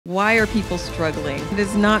Why are people struggling? It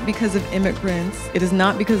is not because of immigrants. It is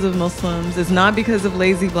not because of Muslims. It's not because of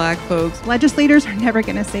lazy black folks. Legislators are never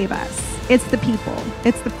going to save us. It's the people.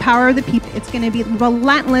 It's the power of the people. It's going to be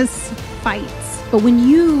relentless fights. But when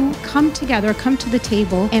you come together, come to the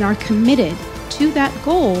table, and are committed to that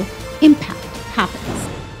goal, impact happens.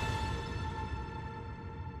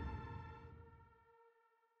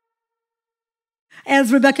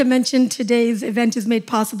 As Rebecca mentioned, today's event is made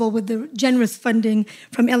possible with the generous funding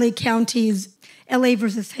from LA County's LA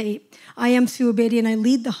versus Hate. I am Sue Abedi, and I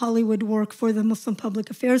lead the Hollywood work for the Muslim Public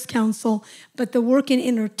Affairs Council, but the work in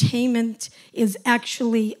entertainment is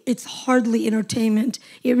actually, it's hardly entertainment.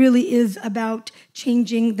 It really is about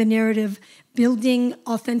changing the narrative, building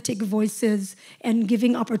authentic voices, and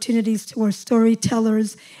giving opportunities to our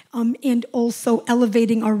storytellers, and also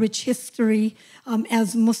elevating our rich history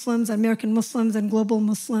as Muslims, American Muslims, and global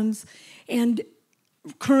Muslims. And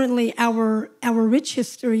currently, our rich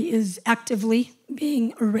history is actively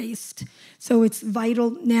being erased. So it's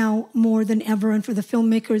vital now more than ever. And for the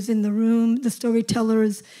filmmakers in the room, the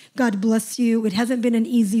storytellers, God bless you. It hasn't been an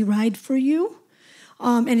easy ride for you,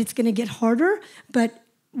 and it's going to get harder, but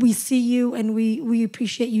we see you and we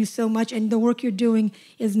appreciate you so much. And the work you're doing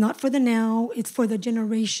is not for the now, it's for the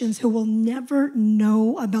generations who will never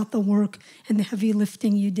know about the work and the heavy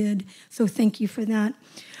lifting you did. So thank you for that.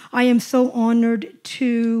 I am so honored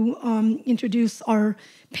to introduce our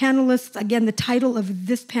panelists. Again, the title of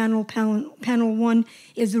this panel one,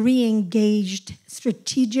 is Re-Engaged,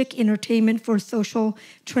 Strategic Entertainment for Social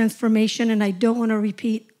Transformation. And I don't want to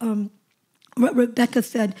repeat what Rebecca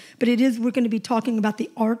said, but we're going to be talking about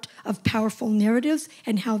the art of powerful narratives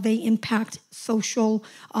and how they impact social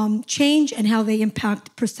change and how they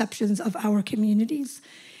impact perceptions of our communities.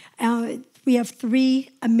 We have three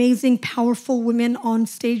amazing, powerful women on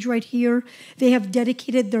stage right here. They have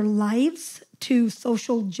dedicated their lives to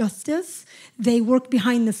social justice. They work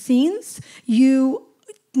behind the scenes. You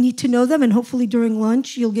need to know them, and hopefully during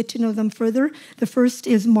lunch you'll get to know them further. The first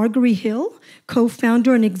is Marguerite Hill,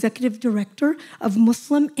 co-founder and executive director of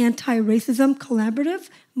Muslim Anti-Racism Collaborative,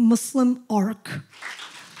 Muslim ARC.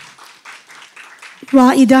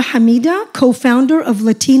 Raida Hamida, co-founder of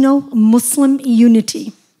Latino Muslim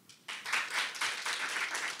Unity.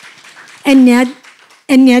 And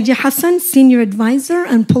Nadia Hassan, senior advisor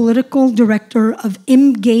and political director of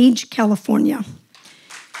Engage California.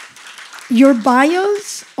 Your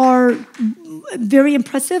bios are very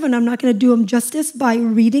impressive, and I'm not going to do them justice by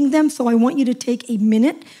reading them, so I want you to take a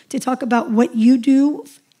minute to talk about what you do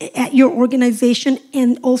at your organization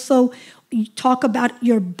and also talk about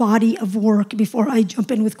your body of work before I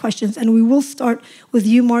jump in with questions. And we will start with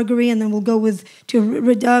you, Marguerite, and then we'll go to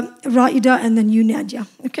Raida, and then you, Nadia.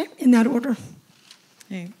 Okay? In that order.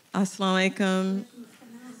 Hey, assalamu alaikum.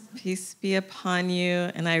 Peace be upon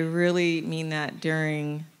you. And I really mean that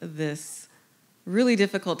during this really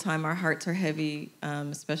difficult time. Our hearts are heavy,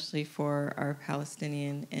 especially for our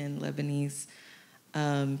Palestinian and Lebanese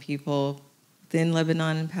people within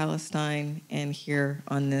Lebanon and Palestine and here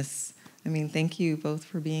on this. I mean, thank you both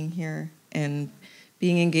for being here and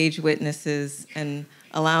being engaged witnesses and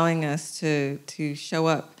allowing us to show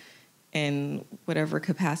up in whatever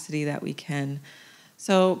capacity that we can.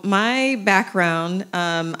 So my background,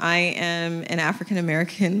 I am an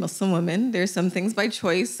African-American Muslim woman. There's some things by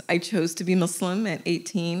choice. I chose to be Muslim at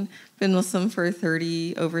 18, been Muslim for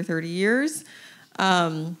over 30 years.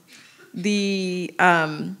 Since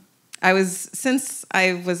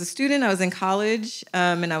I was a student, I was in college,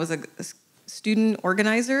 and I was a student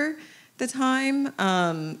organizer at the time.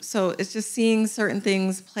 So it's just seeing certain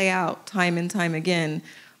things play out time and time again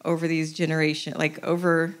over these generations,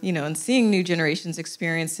 and seeing new generations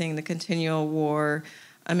experiencing the continual war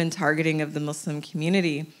and targeting of the Muslim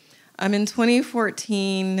community. In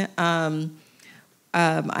 2014, I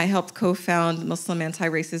helped co-found Muslim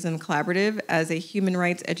Anti-Racism Collaborative as a human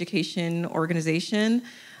rights education organization.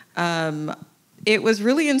 It was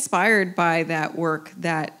really inspired by that work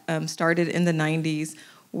that started in the 90s,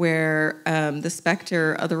 where the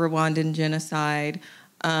specter of the Rwandan genocide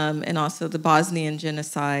and also the Bosnian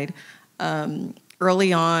genocide.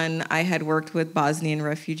 Early on, I had worked with Bosnian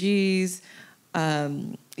refugees,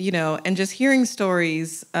 and just hearing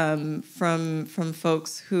stories from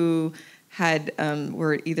folks who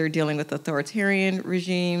were either dealing with authoritarian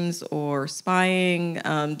regimes or spying,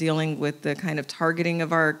 dealing with the kind of targeting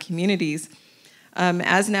of our communities.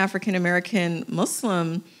 As an African-American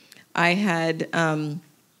Muslim, I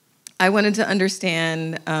wanted to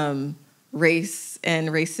understand race and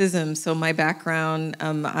racism. So my background,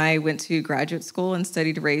 I went to graduate school and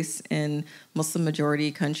studied race in Muslim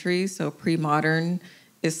majority countries, so pre-modern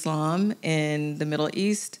Islam in the Middle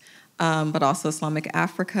East, but also Islamic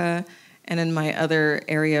Africa. And then my other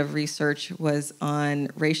area of research was on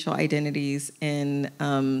racial identities in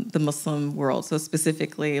the Muslim world. So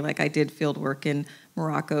specifically, like I did field work in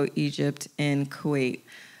Morocco, Egypt, and Kuwait.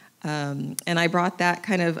 And I brought that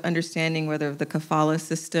kind of understanding, whether of the kafala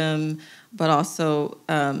system, but also,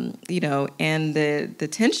 and the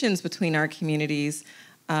tensions between our communities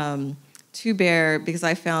to bear, because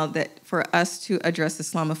I found that for us to address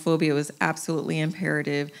Islamophobia, it was absolutely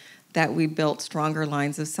imperative that we built stronger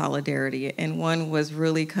lines of solidarity. And one was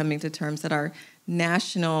really coming to terms that our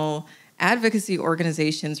national advocacy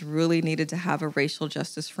organizations really needed to have a racial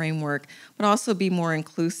justice framework, but also be more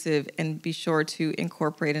inclusive and be sure to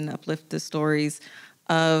incorporate and uplift the stories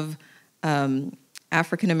of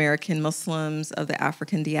African-American Muslims, of the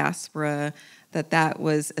African diaspora, that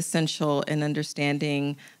was essential in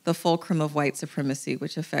understanding the fulcrum of white supremacy,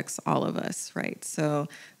 which affects all of us, right? So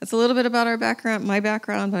that's a little bit about our background, my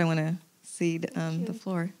background, but I want to cede the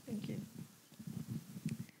floor. Thank you.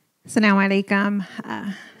 Assalamu alaikum.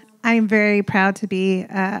 I'm very proud to be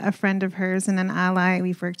a friend of hers and an ally.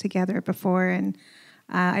 We've worked together before, and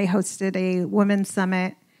I hosted a women's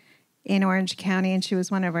summit in Orange County, and she was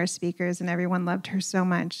one of our speakers, and everyone loved her so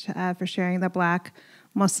much for sharing the Black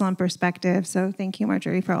Muslim perspective. So thank you,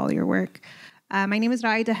 Marjorie, for all your work. My name is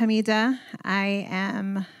Raida Hamida.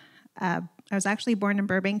 I was actually born in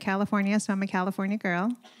Burbank, California, so I'm a California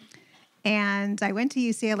girl. And I went to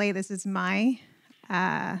UCLA. This is my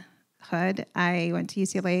hood. I went to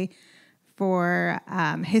UCLA for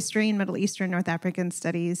history and Middle Eastern North African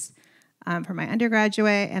studies for my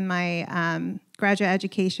undergraduate, and my graduate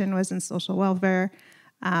education was in social welfare,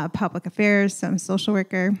 public affairs, so I'm a social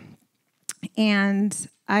worker. And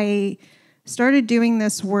I started doing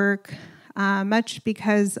this work much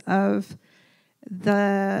because of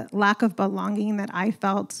the lack of belonging that I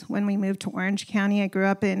felt when we moved to Orange County. I grew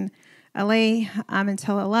up in LA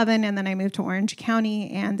until 11, and then I moved to Orange County,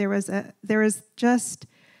 and there was just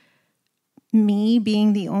me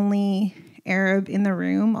being the only Arab in the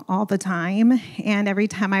room all the time. And every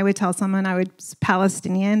time I would tell someone I was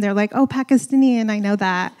Palestinian, they're like, "Oh, Pakistani," I know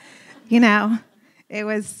that, It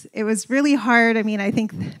was really hard. I mean, I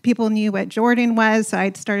think people knew what Jordan was, so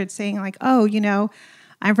I started saying like, "Oh,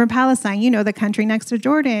 I'm from Palestine, the country next to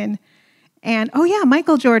Jordan." And, "Oh yeah,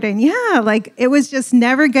 Michael Jordan, yeah." Like, it was just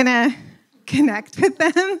never gonna connect with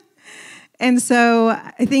them. And so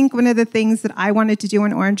I think one of the things that I wanted to do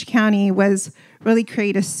in Orange County was really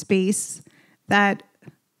create a space that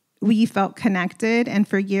we felt connected. And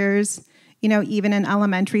for years, even in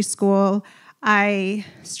elementary school, I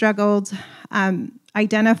struggled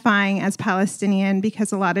identifying as Palestinian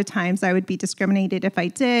because a lot of times I would be discriminated if I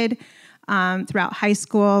did throughout high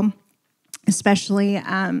school, especially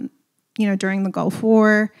during the Gulf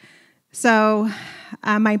War. So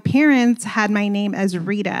my parents had my name as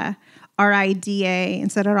Rita, R-I-D-A,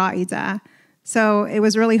 instead of Raida. So it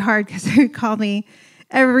was really hard because they would call me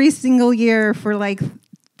every single year for like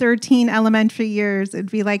 13 elementary years.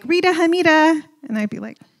 It'd be like, "Rita Hamida," and I'd be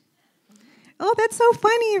like, "Oh, that's so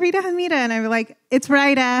funny, Rita Hamida." And I'd be like, "It's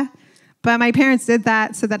Raida." But my parents did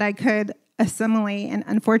that so that I could assimilate. And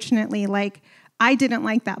unfortunately, I didn't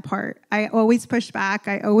like that part. I always pushed back.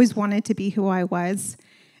 I always wanted to be who I was.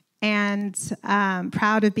 And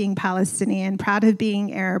proud of being Palestinian, proud of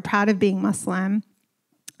being Arab, proud of being Muslim.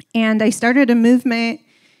 And I started a movement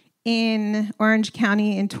in Orange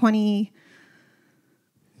County in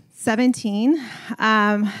 2017,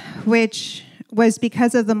 which was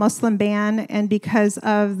because of the Muslim ban and because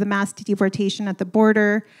of the mass deportation at the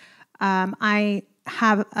border. I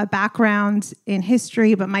have a background in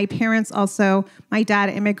history, but my parents also, my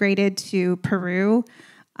dad immigrated to Peru,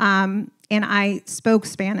 and I spoke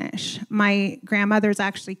Spanish. My grandmother's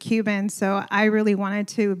actually Cuban, so I really wanted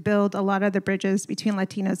to build a lot of the bridges between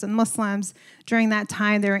Latinos and Muslims. During that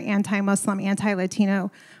time, there were anti-Muslim,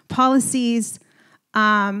 anti-Latino policies,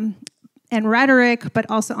 and rhetoric, but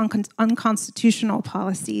also unconstitutional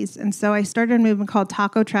policies. And so I started a movement called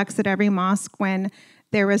Taco Trucks at every mosque when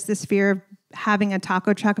there was this fear of having a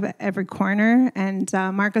taco truck at every corner. And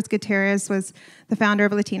Marcos Gutierrez was the founder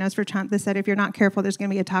of Latinos for Trump that said, "If you're not careful, there's going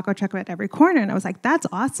to be a taco truck at every corner." And I was like, "That's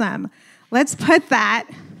awesome. Let's put that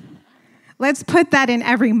in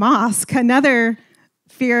every mosque," another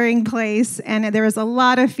fearing place. And there was a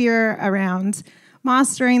lot of fear around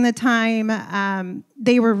mosques during the time.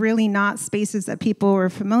 They were really not spaces that people were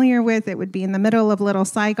familiar with. It would be in the middle of Little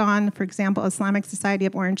Saigon, for example, Islamic Society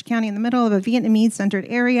of Orange County, in the middle of a Vietnamese-centered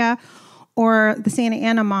area, or the Santa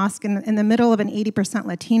Ana Mosque in the middle of an 80%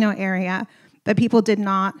 Latino area. But people did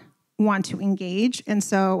not want to engage. And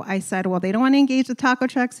so I said, well, they don't want to engage with taco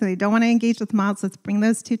trucks and they don't want to engage with mouths. Let's bring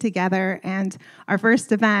those two together. And our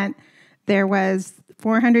first event, there was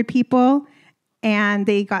 400 people, and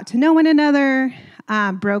they got to know one another,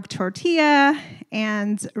 broke tortilla,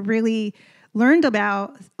 and really learned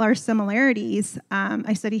about our similarities.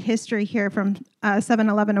 I study history here from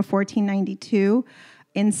 7/11 of 1492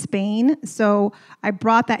 in Spain. So I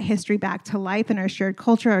brought that history back to life in our shared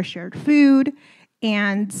culture, our shared food.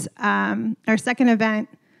 And our second event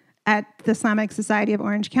at the Islamic Society of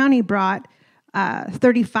Orange County brought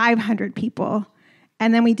 3,500 people.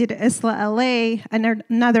 And then we did Isla LA,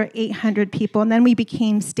 another 800 people. And then we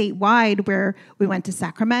became statewide, where we went to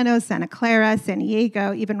Sacramento, Santa Clara, San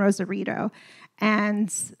Diego, even Rosarito.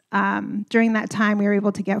 And during that time, we were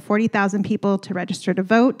able to get 40,000 people to register to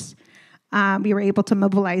vote. We were able to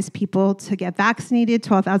mobilize people to get vaccinated.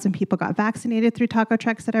 12,000 people got vaccinated through taco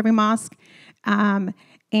trucks at every mosque. And,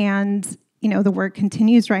 the work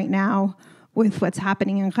continues right now with what's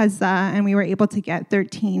happening in Gaza. And we were able to get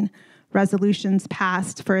 13 resolutions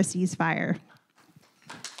passed for a ceasefire.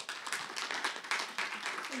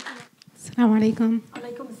 Assalamu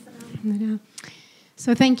alaikum.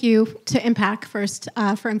 So thank you to MPAC first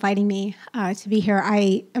for inviting me to be here.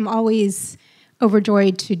 I am always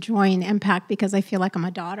overjoyed to join MPAC because I feel like I'm a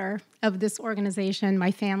daughter of this organization, my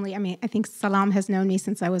family. I mean, I think Salam has known me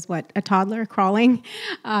since I was, a toddler crawling.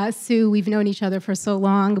 Sue, we've known each other for so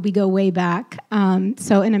long. We go way back. And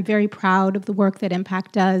I'm very proud of the work that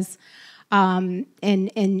MPAC does. And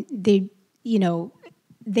they,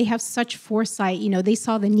 they have such foresight. They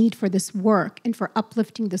saw the need for this work and for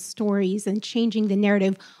uplifting the stories and changing the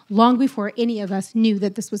narrative long before any of us knew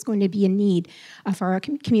that this was going to be a need for our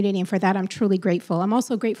community. And for that, I'm truly grateful. I'm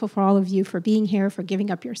also grateful for all of you for being here, for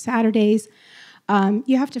giving up your Saturdays.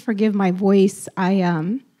 You have to forgive my voice.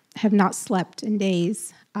 I have not slept in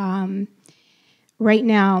days. Right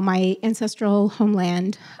now, my ancestral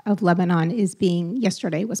homeland of Lebanon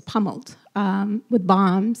yesterday was pummeled with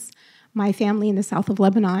bombs. My family in the south of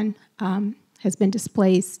Lebanon has been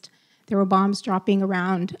displaced. There were bombs dropping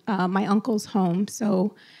around my uncle's home.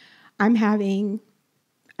 So I'm having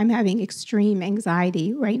extreme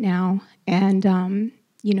anxiety right now, and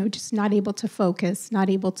just not able to focus, not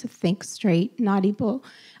able to think straight,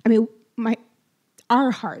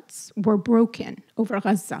 our hearts were broken over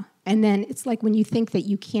Gaza. And then it's like when you think that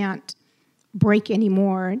you can't break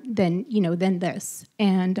anymore than this.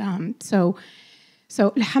 And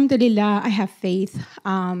so alhamdulillah, I have faith.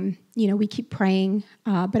 We keep praying.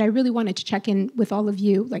 But I really wanted to check in with all of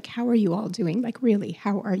you. Like, how are you all doing? Like, really,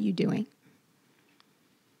 how are you doing?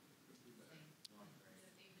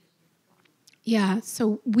 Yeah,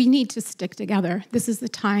 so we need to stick together. This is the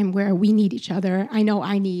time where we need each other. I know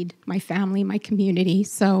I need my family, my community.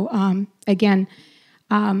 So again,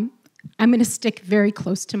 I'm going to stick very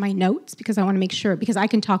close to my notes because I want to make sure, because I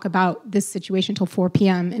can talk about this situation till 4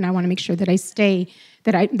 p.m. and I want to make sure that I stay,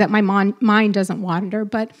 that my mind doesn't wander.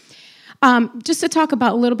 But just to talk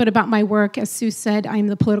about a little bit about my work, as Sue said, I'm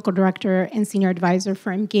the political director and senior advisor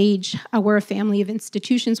for Engage. We're a family of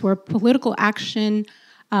institutions. We're a political action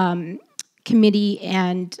committee,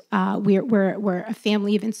 and we're a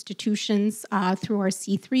family of institutions. Through our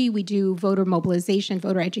C3, we do voter mobilization,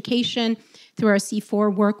 voter education. Through our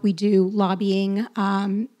C4 work, we do lobbying.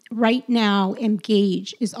 Right now,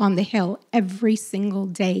 Engage is on the Hill every single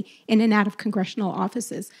day in and out of congressional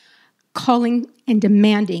offices, calling and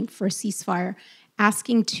demanding for a ceasefire,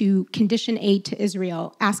 asking to condition aid to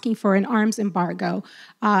Israel, asking for an arms embargo,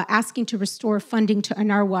 asking to restore funding to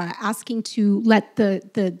UNRWA, asking to let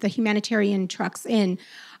the humanitarian trucks in.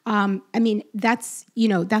 That's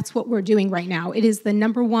what we're doing right now. It is the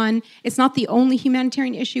number one, it's not the only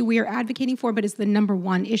humanitarian issue we are advocating for, but it's the number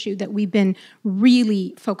one issue that we've been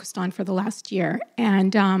really focused on for the last year.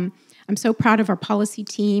 And I'm so proud of our policy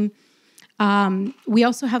team. We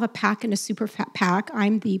also have a PAC and a super PAC.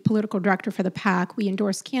 I'm the political director for the PAC. We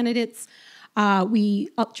endorse candidates. We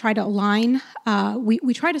try to align.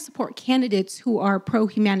 We try to support candidates who are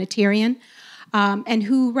pro-humanitarian and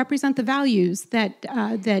who represent the values that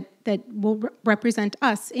will represent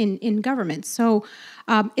us in government. So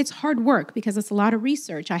it's hard work because it's a lot of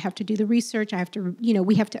research. I have to do the research. I have to,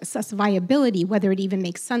 we have to assess viability, whether it even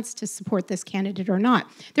makes sense to support this candidate or not.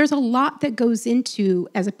 There's a lot that goes into,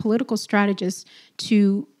 as a political strategist,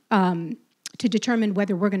 to determine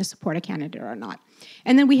whether we're going to support a candidate or not.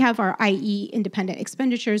 And then we have our IE independent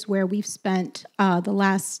expenditures, where we've spent the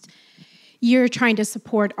last you're trying to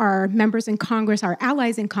support our members in Congress, our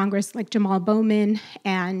allies in Congress, like Jamal Bowman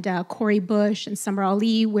and Cori Bush and Summer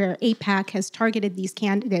Ali, where APAC has targeted these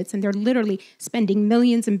candidates, and they're literally spending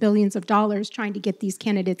millions and billions of dollars trying to get these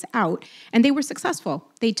candidates out. And they were successful.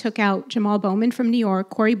 They took out Jamal Bowman from New York,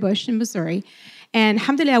 Cori Bush in Missouri, and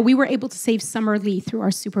alhamdulillah, we were able to save Summer Lee through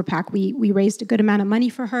our super PAC. We raised a good amount of money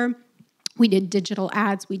for her. We did digital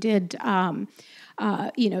ads. We did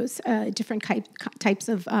different types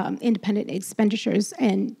of independent expenditures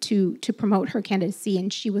and to promote her candidacy,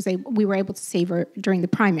 and we were able to save her during the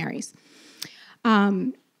primaries.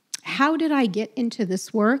 How did I get into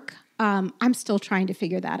this work? I'm still trying to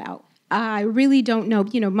figure that out. I really don't know.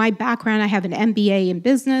 My background, I have an MBA in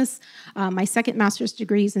business. My second master's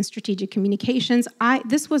degree is in strategic communications.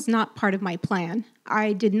 This was not part of my plan.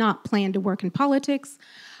 I did not plan to work in politics.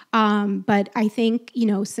 But I think,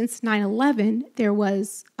 since 9/11, there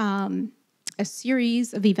was a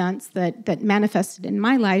series of events that manifested in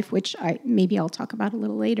my life, which maybe I'll talk about a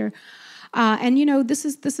little later. And this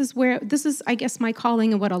is, I guess, my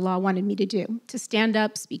calling and what Allah wanted me to do, to stand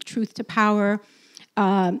up, speak truth to power,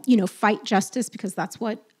 fight justice, because that's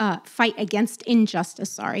what, fight against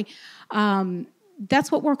injustice, sorry.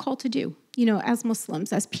 That's what we're called to do. As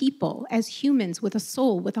Muslims, as people, as humans with a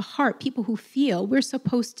soul, with a heart, people who feel, we're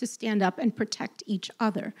supposed to stand up and protect each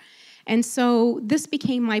other. And so this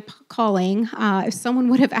became my calling. If someone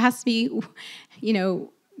would have asked me,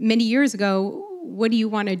 many years ago, what do you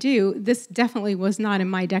want to do? This definitely was not in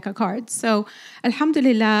my deck of cards. So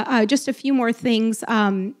alhamdulillah, just a few more things.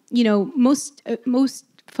 Most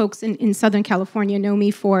folks in Southern California know me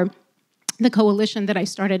for the coalition that I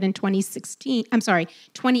started in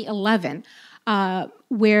 2011,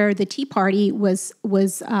 where the Tea Party was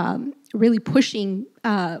really pushing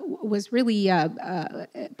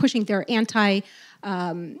pushing their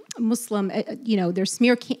anti-Muslim, their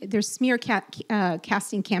smear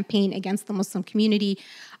casting campaign against the Muslim community.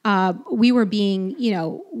 We were being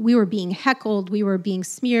heckled, we were being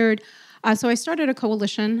smeared. So I started a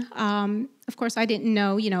coalition. Of course, I didn't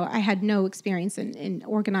know, I had no experience in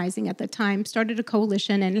organizing at the time. Started a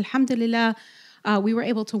coalition, and alhamdulillah, we were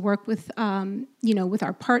able to work with, with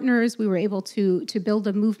our partners. We were able to build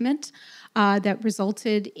a movement that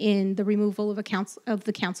resulted in the removal of the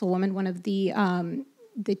councilwoman, one of the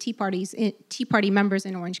Tea Party members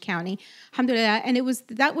in Orange County. Alhamdulillah, and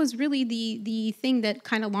that was really the thing that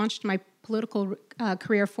kind of launched my political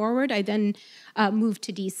career forward. I then moved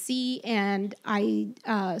to DC, and I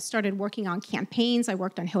started working on campaigns. I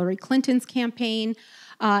worked on Hillary Clinton's campaign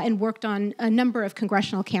and worked on a number of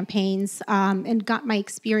congressional campaigns and got my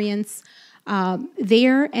experience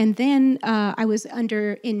there. And then I was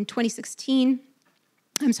in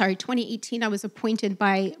 2018, I was appointed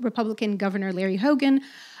by Republican Governor Larry Hogan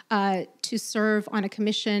to serve on a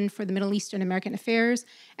commission for the Middle Eastern American Affairs.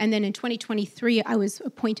 And then in 2023, I was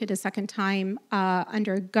appointed a second time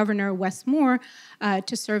under Governor Wes Moore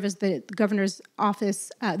to serve as the governor's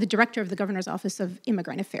office, the director of the governor's office of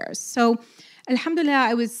Immigrant Affairs. So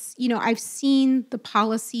alhamdulillah, I've seen the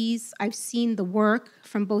policies, I've seen the work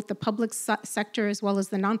from both the public sector as well as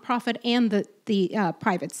the nonprofit and the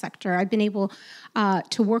private sector. I've been able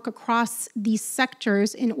to work across these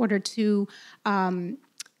sectors in order to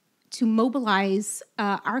mobilize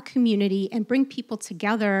our community and bring people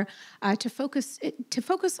together to focus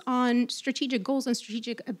on strategic goals and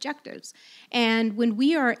strategic objectives. And when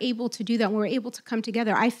we are able to do that, when we're able to come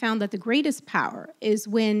together, I found that the greatest power is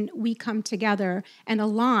when we come together and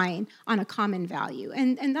align on a common value.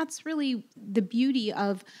 And that's really the beauty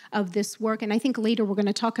of this work. And I think later we're going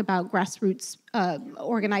to talk about grassroots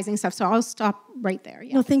organizing stuff. So I'll stop right there.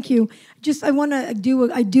 Yeah. No, thank you. I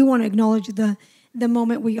do want to acknowledge the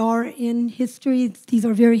moment we are in history. These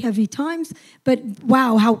are very heavy times, but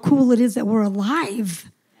wow, how cool it is that we're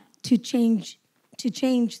alive to change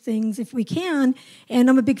things if we can. And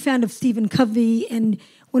I'm a big fan of Stephen Covey, and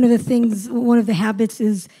one of the habits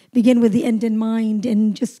is begin with the end in mind,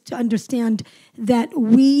 and just to understand that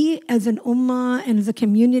we as an ummah and as a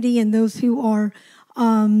community and those who are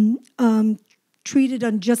treated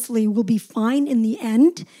unjustly will be fine in the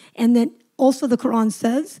end. And that also the Quran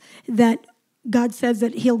says that God says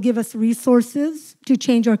that he'll give us resources to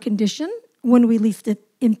change our condition when we least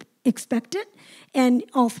expect it. And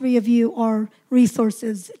all three of you are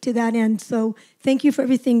resources to that end. So thank you for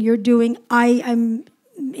everything you're doing. I am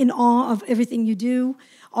in awe of everything you do,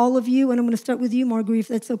 all of you. And I'm going to start with you, Marguerite, if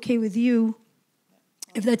that's okay with you.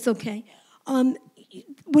 If that's okay.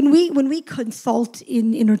 When we consult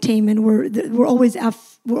in entertainment, we're always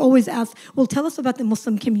asked, well, tell us about the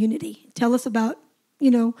Muslim community. Tell us about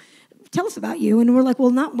you. And we're like,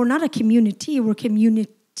 well, we're not a community, we're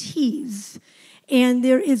community. communities. And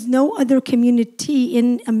there is no other community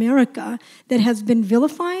in America that has been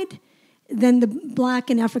vilified than the Black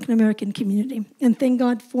and African American community. And thank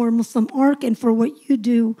God for Muslim ARC and for what you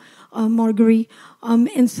do, Marguerite.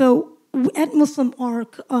 And so at Muslim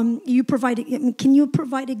ARC, can you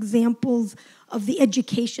provide examples of the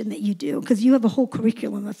education that you do? Because you have a whole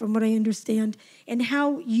curriculum, from what I understand, and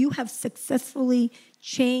how you have successfully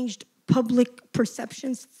changed public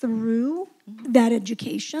perceptions through that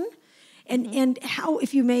education. And how,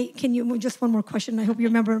 if you may, can you, just one more question, I hope you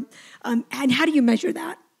remember, and how do you measure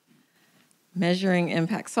that? Measuring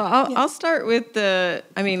impact. So I'll start with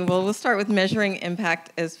we'll start with measuring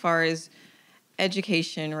impact as far as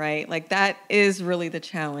education, right? Like that is really the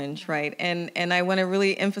challenge, right? And I want to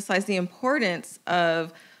really emphasize the importance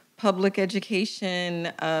of public education,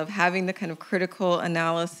 of having the kind of critical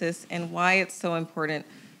analysis, and why it's so important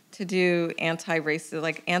to do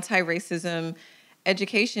anti-racism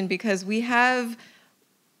education, because we have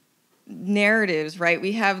narratives, right?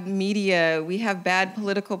 We have media, we have bad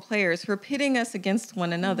political players who are pitting us against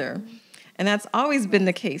one another. Mm-hmm. And that's always been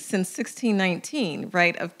the case since 1619,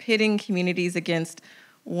 right? Of pitting communities against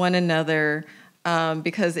one another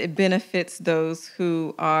because it benefits those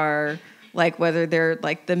who are like, whether they're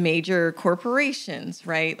like the major corporations,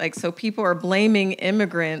 right? Like, so people are blaming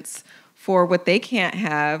immigrants for what they can't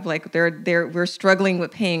have. Like we're struggling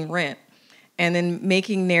with paying rent, and then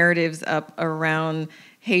making narratives up around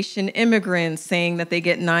Haitian immigrants saying that they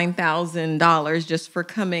get $9,000 just for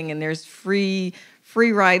coming, and there's free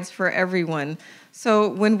rides for everyone. So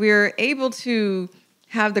when we're able to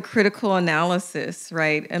have the critical analysis,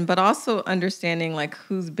 right, but also understanding like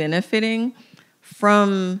who's benefiting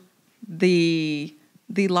from the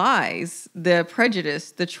lies, the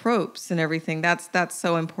prejudice, the tropes, and everything, that's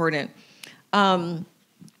so important.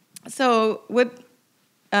 So what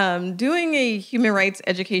doing a human rights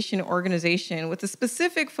education organization with a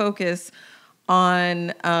specific focus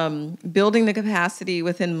on building the capacity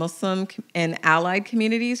within Muslim and allied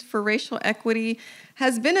communities for racial equity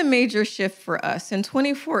has been a major shift for us. In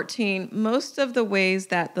 2014, most of the ways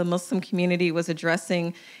that the Muslim community was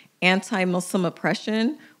addressing anti-Muslim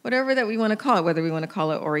oppression, whatever that we want to call it, whether we want to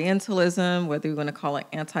call it Orientalism, whether we want to call it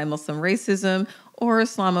anti-Muslim racism or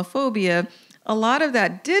Islamophobia, a lot of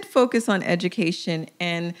that did focus on education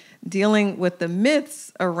and dealing with the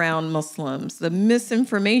myths around Muslims, the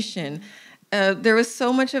misinformation. There was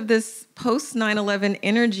so much of this post-9/11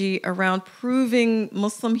 energy around proving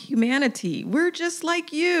Muslim humanity. We're just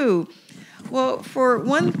like you. Well, for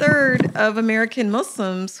 1/3 of American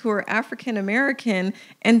Muslims who are African American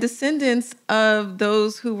and descendants of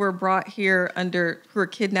those who were who were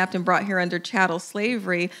kidnapped and brought here under chattel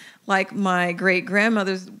slavery, like my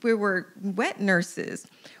great-grandmothers, we were wet nurses.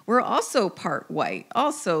 We're also part white.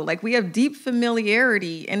 Also, like we have deep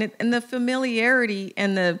familiarity, and the familiarity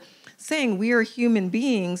and the saying we are human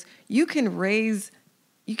beings, you can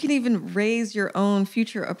even raise your own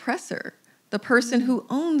future oppressor, the person who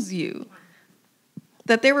owns you.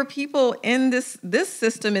 That there were people in this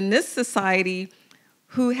system, in this society,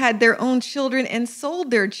 who had their own children and sold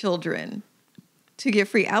their children to get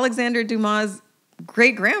free. Alexander Dumas'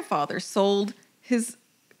 great-grandfather sold his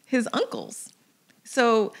uncles.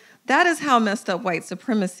 So that is how messed up white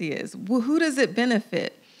supremacy is. Well, who does it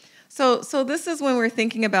benefit? So this is when we're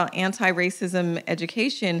thinking about anti-racism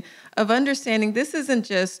education, of understanding this isn't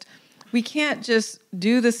just, we can't just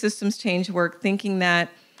do the systems change work thinking that,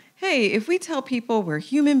 hey, if we tell people we're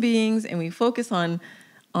human beings and we focus on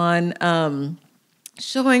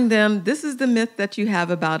showing them this is the myth that you have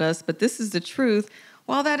about us, but this is the truth,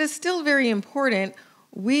 while that is still very important,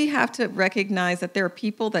 we have to recognize that there are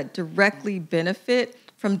people that directly benefit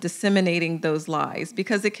from disseminating those lies,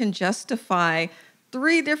 because it can justify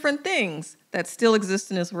 3 different things that still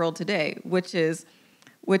exist in this world today, which is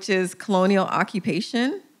colonial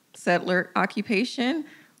occupation, settler occupation,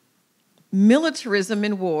 militarism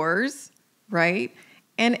and wars, right?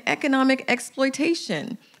 And economic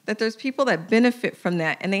exploitation, that there's people that benefit from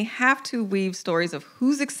that, and they have to weave stories of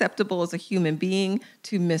who's acceptable as a human being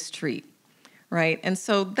to mistreat, right? And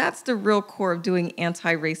so that's the real core of doing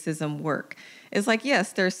anti-racism work. It's like,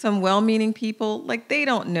 yes, there's some well-meaning people, like they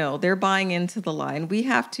don't know, they're buying into the lie. And we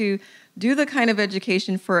have to do the kind of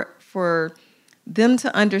education for them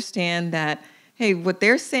to understand that, hey, what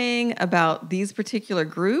they're saying about these particular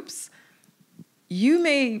groups, you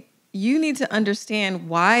need to understand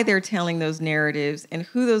why they're telling those narratives and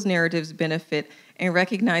who those narratives benefit, and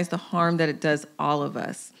recognize the harm that it does all of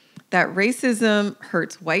us. That racism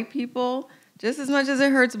hurts white people just as much as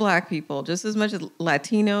it hurts Black people, just as much as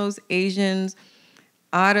Latinos, Asians,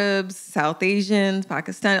 Arabs, South Asians,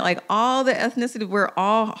 Pakistani, like all the ethnicity, we're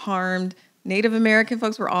all harmed. Native American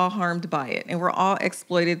folks were all harmed by it, and we're all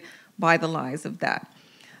exploited by the lies of that.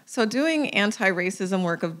 So doing anti-racism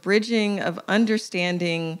work of bridging, of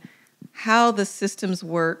understanding how the systems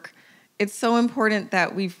work, it's so important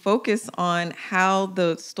that we focus on how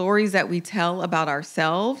the stories that we tell about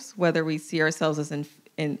ourselves, whether we see ourselves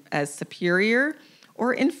as superior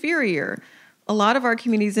or inferior. A lot of our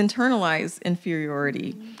communities internalize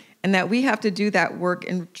inferiority, and that we have to do that work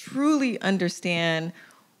and truly understand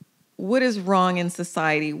what is wrong in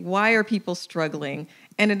society. Why are people struggling?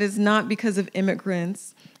 And it is not because of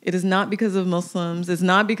immigrants. It is not because of Muslims. It's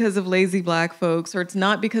not because of lazy Black folks, or it's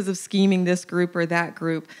not because of scheming this group or that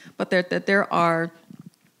group, but that there are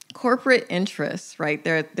corporate interests, right?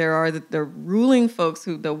 There are the ruling folks,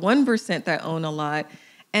 the 1% that own a lot,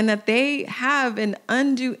 and that they have an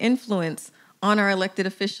undue influence on our elected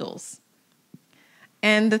officials.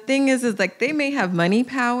 And the thing is like they may have money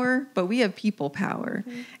power, but we have people power.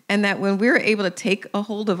 Mm-hmm. And that when we're able to take a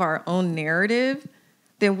hold of our own narrative,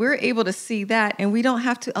 then we're able to see that, and we don't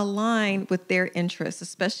have to align with their interests,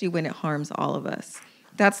 especially when it harms all of us.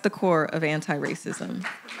 That's the core of anti-racism.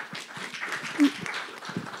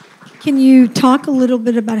 Can you talk a little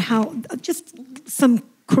bit about how, just some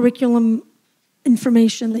curriculum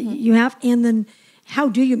information that you have, and then how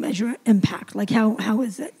do you measure impact? Like how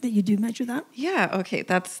is it that you do measure that? Yeah, okay,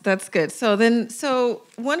 that's good. So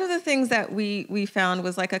one of the things that we found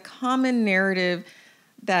was like a common narrative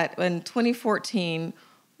that in 2014,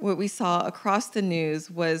 what we saw across the news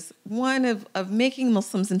was one of making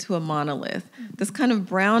Muslims into a monolith, this kind of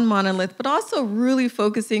brown monolith, but also really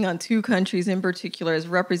focusing on two countries in particular as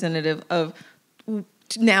representative of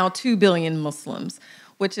now 2 billion Muslims,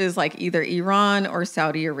 which is like either Iran or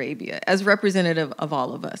Saudi Arabia, as representative of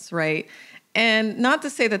all of us, right? And not to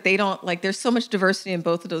say that they don't, like, there's so much diversity in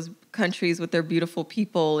both of those countries with their beautiful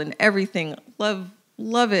people and everything. Love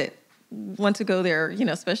it. Want to go there,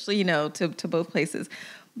 especially, to both places.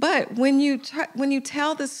 But when you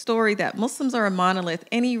tell this story that Muslims are a monolith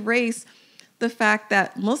and erase the fact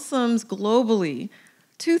that Muslims globally,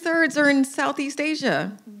 2/3 are in Southeast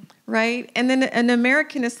Asia, right? And then in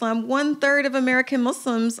American Islam, 1/3 of American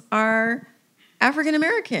Muslims are African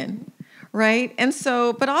American, right? And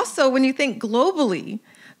so, but also when you think globally,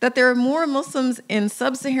 that there are more Muslims in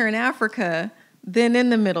sub-Saharan Africa than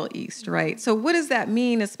in the Middle East, right? So what does that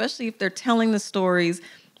mean, especially if they're telling the stories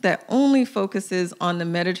that only focuses on the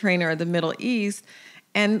Mediterranean or the Middle East,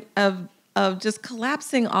 and of just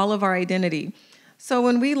collapsing all of our identity? So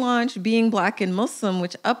when we launched Being Black and Muslim,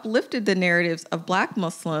 which uplifted the narratives of Black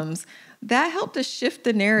Muslims, that helped us shift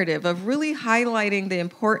the narrative of really highlighting the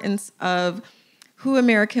importance of who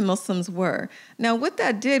American Muslims were. Now, what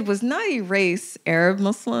that did was not erase Arab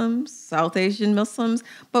Muslims, South Asian Muslims,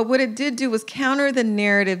 but what it did do was counter the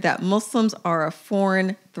narrative that Muslims are a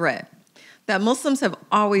foreign threat, that Muslims have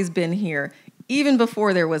always been here, even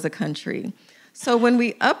before there was a country. So when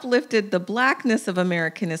we uplifted the Blackness of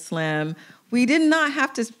American Islam, we did not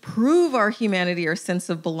have to prove our humanity or sense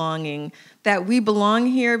of belonging, that we belong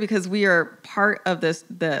here because we are part of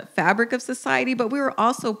the fabric of society, but we were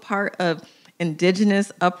also part of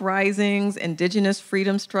indigenous uprisings, indigenous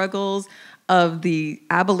freedom struggles, of the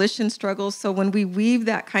abolition struggles. So when we weave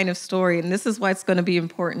that kind of story, and this is why it's going to be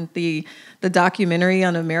important, the documentary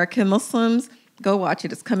on American Muslims, go watch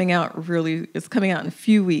it. It's coming out in a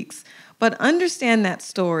few weeks. But understand that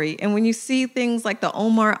story. And when you see things like the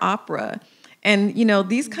Omar Opera, and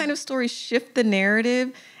these kind of stories shift the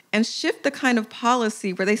narrative and shift the kind of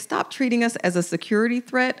policy where they stop treating us as a security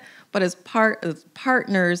threat, but as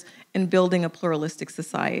partners in building a pluralistic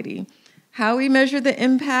society. How we measure the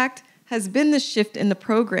impact has been the shift in the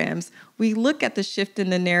programs. We look at the shift in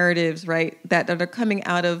the narratives, right, that are coming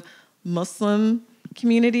out of Muslim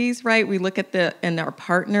communities, right? We look at our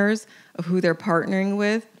partners of who they're partnering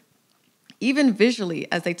with. Even visually,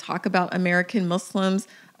 as they talk about American Muslims,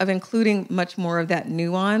 of including much more of that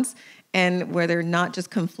nuance, and where they're not just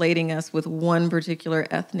conflating us with one particular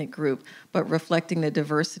ethnic group, but reflecting the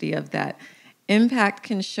diversity of that. Impact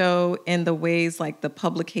can show in the ways like the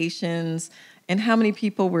publications and how many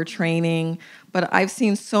people we're training, but I've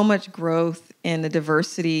seen so much growth in the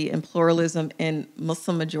diversity and pluralism in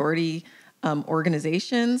Muslim majority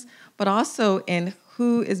organizations, but also in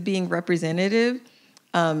who is being representative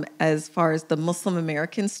as far as the Muslim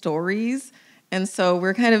American stories. And so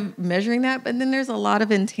we're kind of measuring that, but then there's a lot of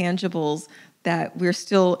intangibles that we're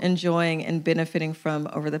still enjoying and benefiting from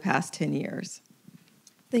over the past 10 years.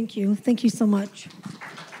 Thank you. Thank you so much.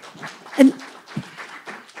 And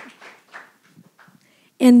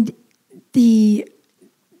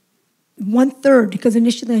 1/3, because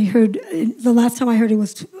initially I heard, the last time I heard it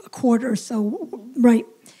was a quarter, so, right.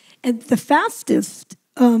 And the fastest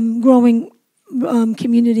growing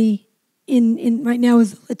community in right now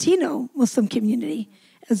is the Latino Muslim community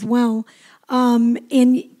as well.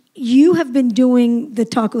 And you have been doing the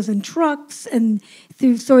tacos and trucks and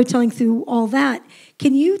through storytelling, through all that.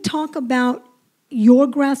 Can you talk about your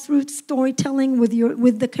grassroots storytelling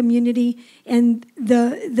with the community and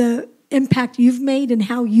the impact you've made and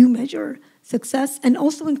how you measure success, and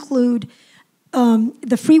also include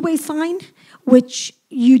the freeway sign, which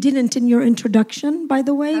you didn't in your introduction, by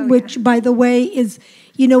the way, which, by the way, is,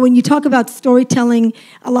 when you talk about storytelling,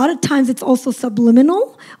 a lot of times it's also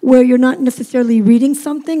subliminal, where you're not necessarily reading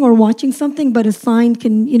something or watching something, but a sign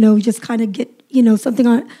can, just kind of get, something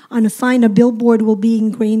on a sign, a billboard will be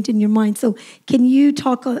ingrained in your mind. So can you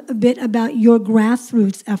talk a bit about your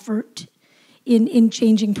grassroots effort in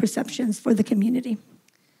changing perceptions for the community?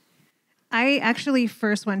 I actually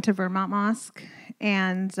first went to Vermont Mosque,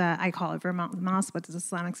 and I call it Vermont Mosque, but it's the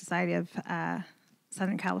Islamic Society of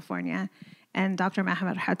Southern California. And Dr.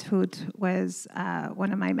 Mohammed Hathout was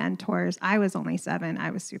one of my mentors. I was only 7.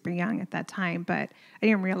 I was super young at that time, but I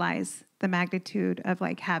didn't realize the magnitude of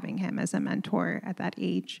having him as a mentor at that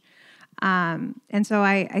age. And so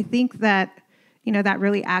I think that, that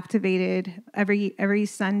really activated every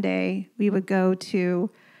Sunday we would go to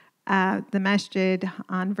the masjid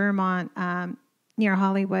on Vermont near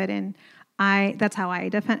Hollywood, and that's how I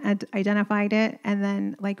identified it, and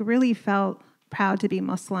then really felt proud to be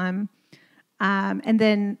Muslim. And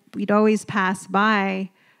then we'd always pass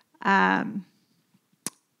by,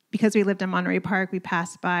 because we lived in Monterey Park, we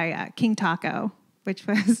passed by King Taco, which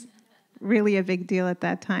was really a big deal at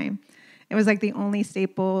that time. It was the only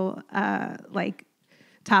staple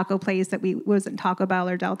taco place that wasn't Taco Bell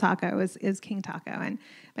or Del Taco, is King Taco. And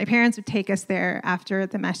my parents would take us there after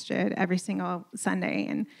the masjid every single Sunday.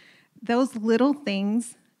 And those little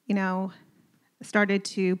things, started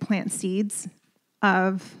to plant seeds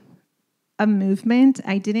of a movement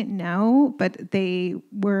I didn't know, but they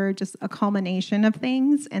were just a culmination of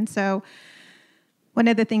things. And so one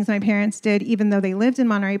of the things my parents did, even though they lived in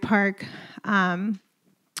Monterey Park,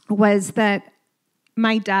 was that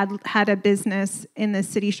my dad had a business in the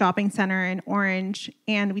city shopping center in Orange,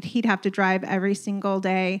 and he'd have to drive every single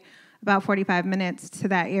day about 45 minutes to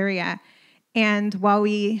that area. And while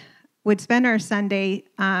we would spend our Sunday,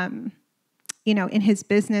 in his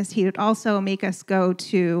business, he would also make us go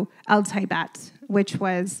to El Taibat, which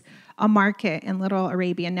was a market in Little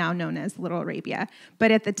Arabia, now known as Little Arabia.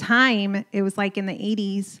 But at the time, it was in the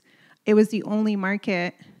 80s, it was the only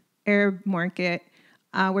market, Arab market,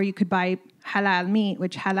 where you could buy halal meat,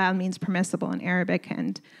 which halal means permissible in Arabic,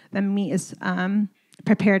 and the meat is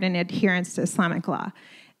prepared in adherence to Islamic law.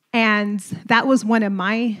 And that was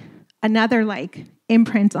another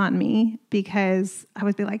imprint on me, because I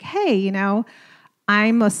would be hey,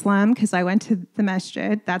 I'm Muslim because I went to the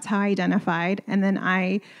masjid. That's how I identified. And then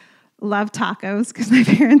I love tacos because my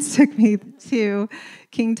parents took me to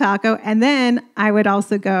King Taco. And then I would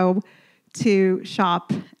also go to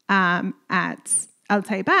shop at El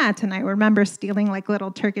Taibat, and I remember stealing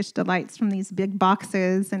little Turkish delights from these big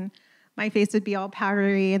boxes, and my face would be all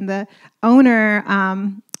powdery, and the owner,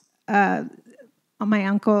 my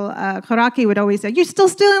uncle Kharaki, would always say, "You're still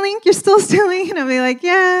stealing? You're still stealing?" And I'd be like,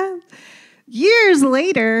 "Yeah." Years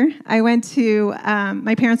later, I went to,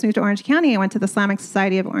 my parents moved to Orange County. I went to the Islamic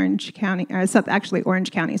Society of Orange County, or actually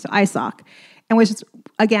Orange County, so ISOC, and which is,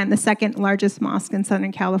 again, the second largest mosque in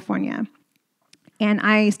Southern California. And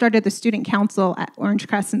I started the student council at Orange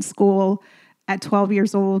Crescent School at 12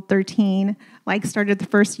 years old, 13, started the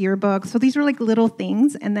first yearbook. So these were little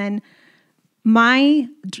things. And then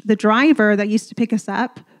the driver that used to pick us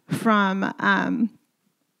up from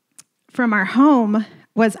our home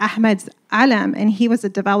was Ahmed Alam, and he was a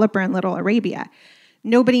developer in Little Arabia.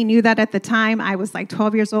 Nobody knew that at the time. I was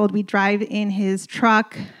 12 years old. We'd drive in his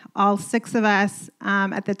truck, all 6 of us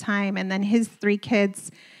at the time, and then his 3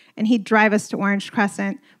 kids, and he'd drive us to Orange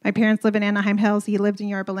Crescent. My parents live in Anaheim Hills. He lived in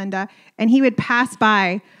Yorba Linda. And he would pass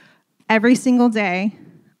by every single day.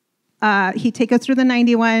 He'd take us through the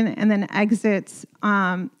 91 and then exit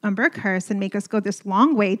on Berkhurst and make us go this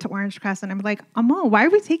long way to Orange Crescent. I'm like, Amo, why are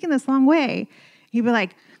we taking this long way? He'd be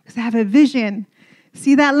like, because I have a vision.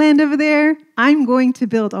 See that land over there? I'm going to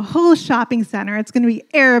build a whole shopping center. It's going to be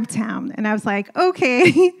Arab Town. And I was like,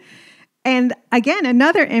 okay. And again,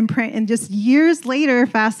 another imprint. And just years later,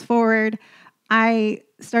 fast forward, I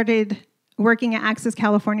started working at Access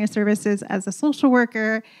California Services as a social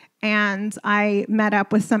worker. and I met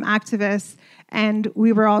up with some activists, and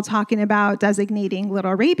we were all talking about designating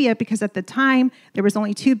Little Arabia because at the time there was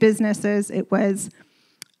only 2 businesses. It was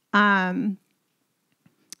El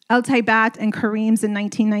Taibat and Kareem's in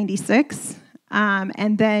 1996,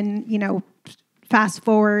 and then fast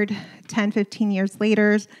forward 10, 15 years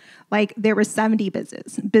later, like there were 70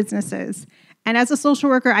 businesses. And as a social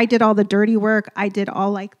worker, I did all the dirty work. I did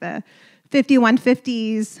all like the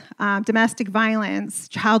 5150s, domestic violence,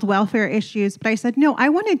 child welfare issues. But I said, no, I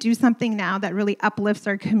want to do something now that really uplifts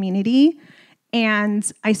our community. And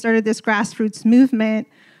I started this grassroots movement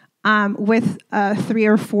with 3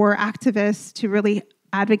 or 4 activists to really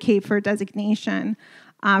advocate for designation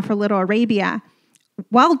for Little Arabia.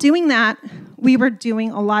 While doing that, we were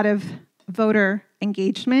doing a lot of voter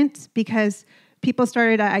engagement because people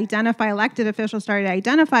started to identify, elected officials started to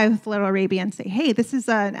identify with Little Arabia and say, hey, this is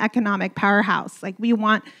an economic powerhouse. Like, we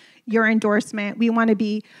want your endorsement. We want to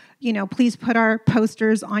be, please put our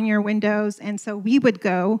posters on your windows. And so we would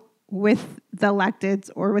go with the electeds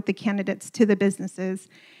or with the candidates to the businesses.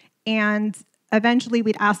 And eventually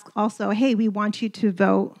we'd ask also, hey, we want you to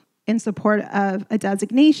vote in support of a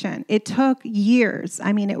designation. It took years.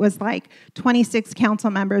 I mean, it was like 26 council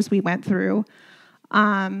members we went through.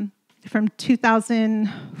 From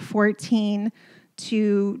 2014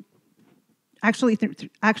 to actually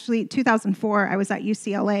 2004, I was at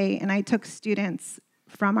UCLA, and I took students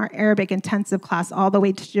from our Arabic intensive class all the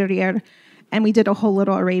way to Jurir, and we did a whole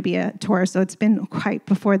Little Arabia tour, so it's been quite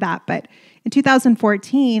before that. But in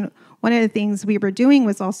 2014, one of the things we were doing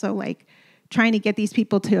was also like trying to get these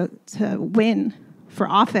people to win for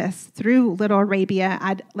office through Little Arabia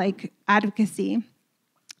advocacy.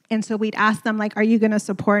 And so we'd ask them, like, are you going to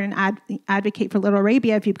support and advocate for Little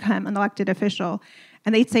Arabia if you become an elected official?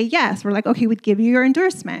 And they'd say yes. We're like, okay, we'd give you your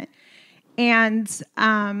endorsement. And,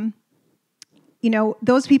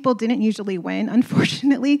 those people didn't usually win,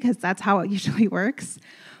 unfortunately, because that's how it usually works.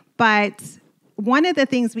 But one of the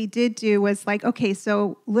things we did do was like, okay,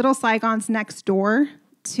 so Little Saigon's next door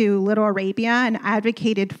to Little Arabia, and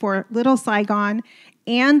advocated for Little Saigon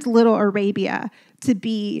and Little Arabia to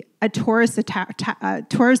be a tourist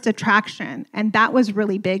attraction. And that was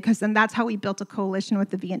really big, because then that's how we built a coalition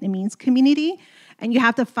with the Vietnamese community. And you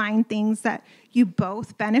have to find things that you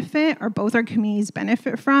both benefit, or both our communities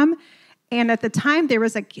benefit from. And at the time, there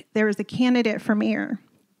was a candidate for mayor,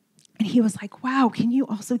 and he was like, wow, can you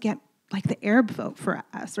also get like the Arab vote for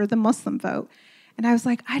us, or the Muslim vote? And I was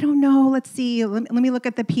like, I don't know, let's see, let me look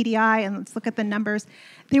at the PDI and let's look at the numbers.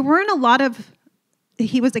 There weren't a lot of,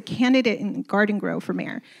 he was a candidate in Garden Grove for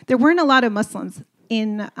mayor. There weren't a lot of Muslims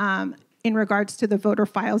in regards to the voter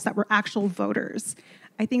files that were actual voters.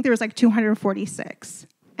 I think there was like 246.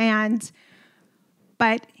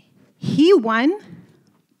 But he won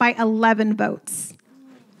by 11 votes.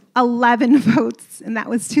 11 votes, and that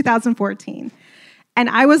was 2014. And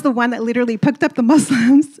I was the one that literally picked up the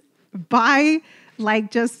Muslims by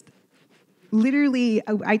like just literally,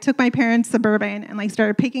 I took my parents suburban and like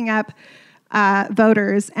started picking up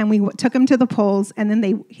voters, and we took him to the polls, and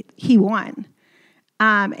then he won.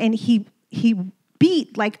 And he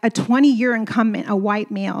beat like a 20-year incumbent, a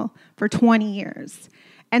white male, for 20 years.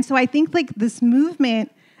 And so I think like this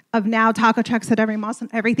movement of now taco trucks at every mosque and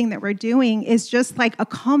everything that we're doing is just like a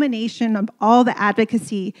culmination of all the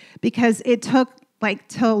advocacy, because it took like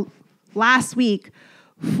till last week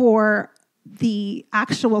for the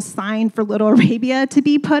actual sign for Little Arabia to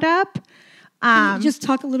be put up. Can you just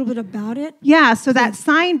talk a little bit about it? Yeah, so that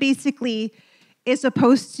sign basically is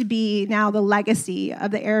supposed to be now the legacy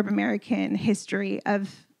of the Arab American history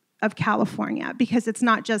of California, because it's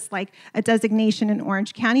not just like a designation in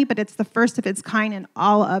Orange County, but it's the first of its kind in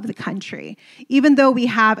all of the country. Even though we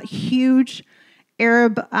have huge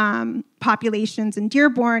Arab populations in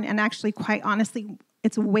Dearborn, and actually, quite honestly,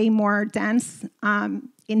 it's way more dense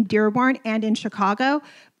in Dearborn and in Chicago,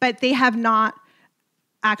 but they have not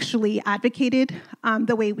actually advocated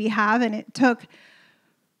the way we have, and it took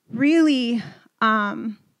really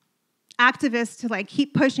activists to like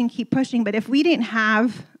keep pushing. But if we didn't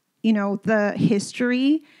have, the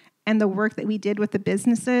history and the work that we did with the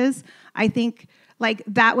businesses, I think like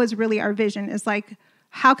that was really our vision, is like,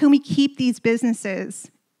 how can we keep these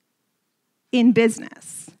businesses in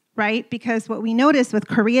business, right? Because what we noticed with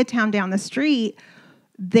Koreatown down the street,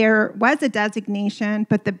 there was a designation,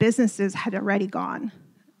 but the businesses had already gone.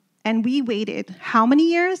 And we waited how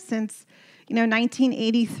many years since,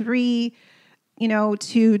 1983, to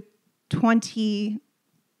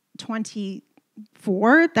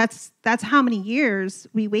 2024? That's how many years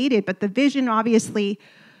we waited. But the vision obviously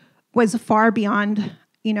was far beyond,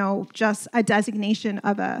 just a designation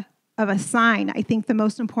of a of a sign. I think the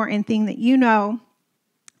most important thing that you know,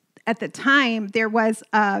 at the time, there was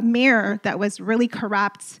a mayor that was really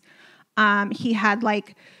corrupt. He had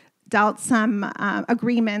dealt some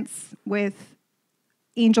agreements with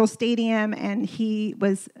Angel Stadium, and he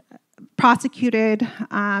was prosecuted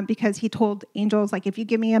because he told Angels, if you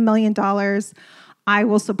give me $1 million, I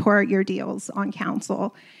will support your deals on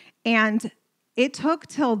council. And it took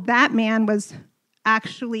till that man was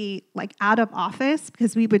actually out of office,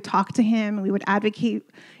 because we would talk to him and we would advocate,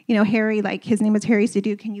 Harry, his name was Harry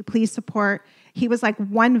Sidhu, can you please support? He was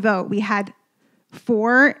one vote. We had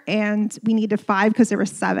 4 and we needed 5 because there were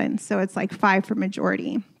 7. So it's 5 for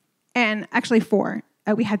majority. And actually 4.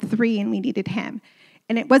 We had 3 and we needed him.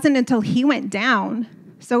 And it wasn't until he went down.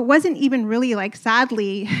 So it wasn't even really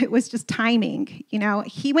sadly, it was just timing.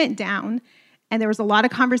 He went down, and there was a lot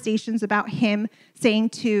of conversations about him saying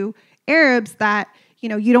to Arabs that,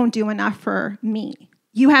 you don't do enough for me.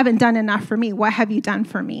 You haven't done enough for me. What have you done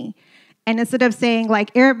for me? And instead of saying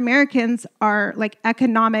Arab Americans are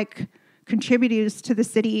economic contributors to the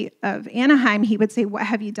city of Anaheim, he would say, what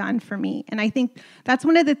have you done for me? And I think that's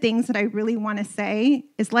one of the things that I really want to say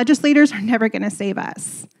is legislators are never going to save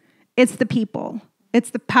us. It's the people.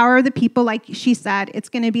 It's the power of the people, like she said. It's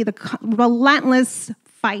going to be the relentless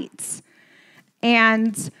fights.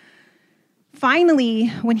 And finally,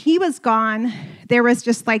 when he was gone, there was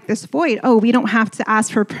just this void. Oh, we don't have to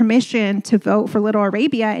ask for permission to vote for Little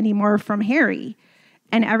Arabia anymore from Harry.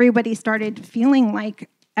 And everybody started feeling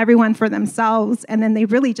everyone for themselves, and then they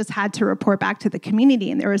really just had to report back to the community.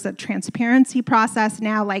 And there was a transparency process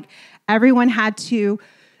now. Everyone had to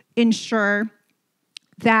ensure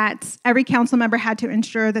that every council member had to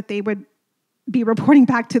ensure that they would be reporting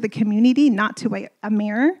back to the community, not to a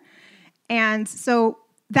mayor. And so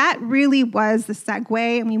that really was the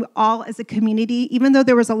segue. I mean, all as a community, even though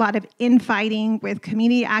there was a lot of infighting with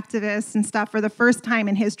community activists and stuff, for the first time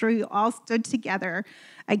in history, we all stood together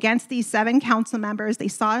against these 7 council members. They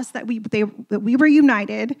saw us that we were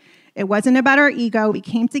united. It wasn't about our ego. We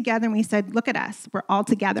came together and we said, look at us. We're all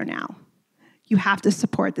together now. You have to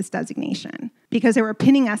support this designation. Because they were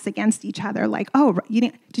pinning us against each other. Did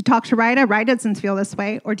you talk to Rida? Rida doesn't feel this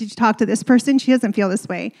way. Or did you talk to this person? She doesn't feel this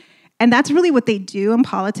way. And that's really what they do in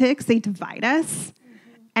politics. They divide us.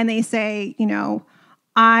 And they say,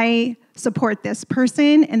 I support this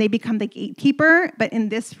person, and they become the gatekeeper. But in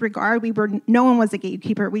this regard, no one was a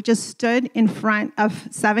gatekeeper. We just stood in front of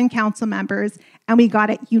 7 council members, and we got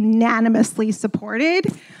it unanimously supported,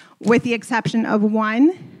 with the exception of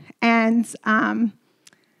 1. And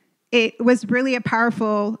it was really a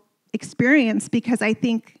powerful experience, because I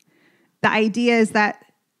think the idea is that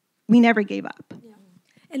we never gave up. Yeah.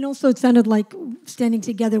 And also it sounded like standing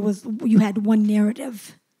together was, you had one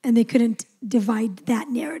narrative, and they couldn't divide that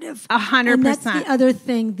narrative. 100%. And that's the other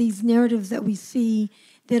thing, these narratives that we see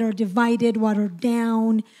that are divided, watered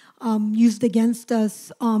down, used against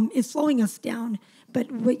us, is slowing us down. But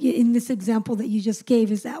in this example that you just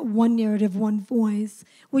gave is that one narrative, one voice,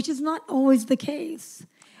 which is not always the case.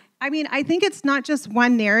 I mean, I think it's not just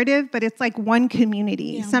one narrative, but it's one community.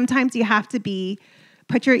 Yeah. Sometimes you have to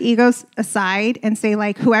put your egos aside and say,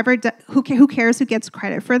 who cares who gets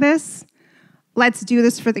credit for this? Let's do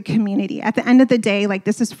this for the community. At the end of the day,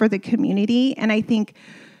 this is for the community. And I think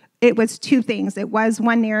it was 2 things. It was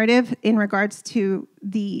one narrative in regards to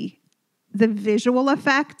the visual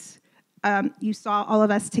effect. You saw all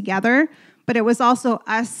of us together, but it was also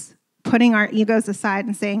us putting our egos aside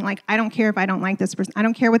and saying, I don't care if I don't like this person. I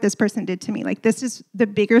don't care what this person did to me. This is the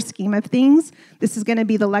bigger scheme of things. This is going to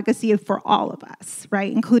be the legacy for all of us,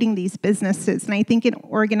 right? Including these businesses. And I think in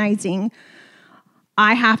organizing,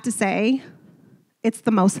 I have to say, it's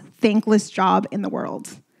the most thankless job in the world.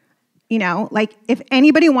 If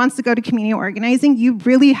anybody wants to go to community organizing, you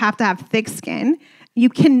really have to have thick skin. You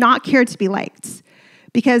cannot care to be liked.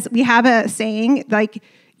 Because we have a saying,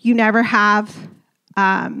 you never have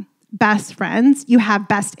best friends, you have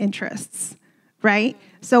best interests, right?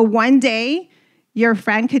 So one day, your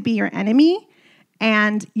friend could be your enemy,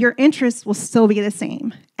 and your interests will still be the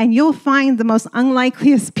same. And you'll find the most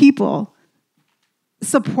unlikeliest people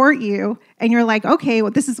support you, and you're okay, well,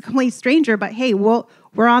 this is a complete stranger, but hey, we're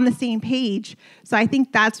on the same page. So I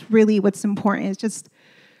think that's really what's important, is just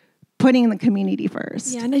putting the community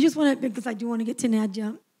first. Yeah, and I just want to, because I do want to get to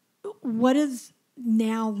Nadja, what is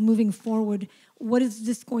now moving forward, what is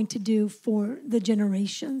this going to do for the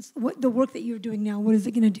generations? What the work that you're doing now, what is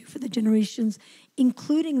it going to do for the generations,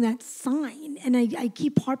 including that sign? And I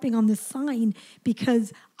keep harping on this sign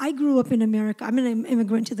because I grew up in America. I'm an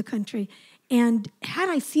immigrant to the country. And had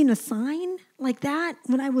I seen a sign like that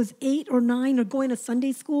when I was 8 or 9 or going to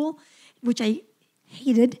Sunday school, which I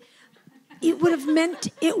hated, it would have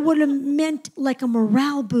meant like a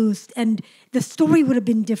morale boost, and the story would have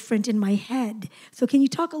been different in my head. So can you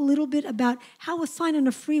talk a little bit about how a sign on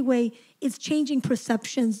a freeway is changing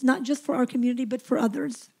perceptions, not just for our community, but for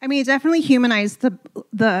others? I mean, it definitely humanized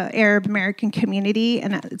the Arab American community,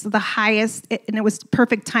 and it's the highest, and it was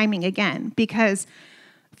perfect timing again, because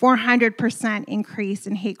 400% increase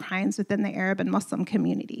in hate crimes within the Arab and Muslim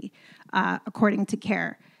community, according to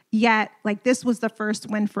CARE. Yet, like, this was the first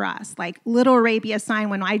win for us. Like, Little Arabia sign,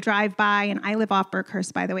 when I drive by, and I live off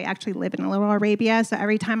Berkhurst, by the way, I actually live in Little Arabia, so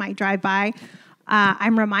every time I drive by,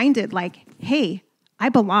 I'm reminded, like, hey, I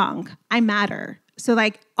belong, I matter. So,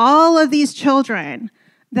 like, all of these children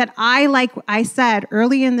that like I said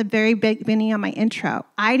early in the very beginning of my intro,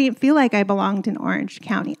 I didn't feel like I belonged in Orange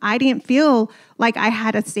County. I didn't feel like I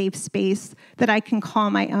had a safe space that I can call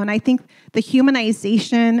my own. I think the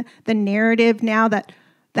humanization, the narrative now that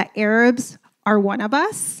Arabs are one of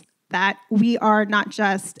us, that we are not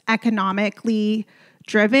just economically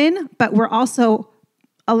driven, but we're also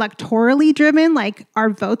electorally driven, like our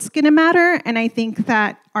vote's gonna matter. And I think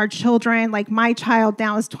that our children, like my child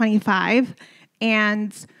now is 25,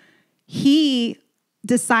 and he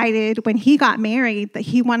decided when he got married that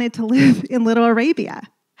he wanted to live in Little Arabia.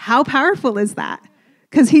 How powerful is that?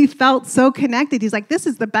 Because he felt so connected. He's like, this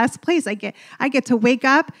is the best place. I get to wake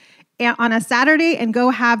up on a Saturday and go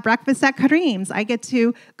have breakfast at Kareem's. I get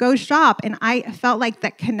to go shop. And I felt like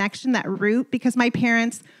that connection, that root, because my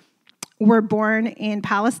parents were born in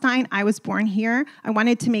Palestine. I was born here. I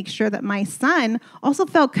wanted to make sure that my son also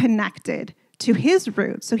felt connected to his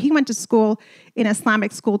roots. So he went to school in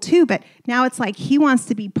Islamic school too, but now it's like he wants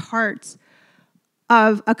to be part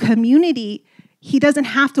of a community. He doesn't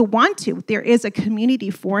have to want to. There is a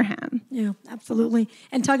community for him. Yeah, absolutely.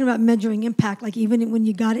 And talking about measuring impact, like even when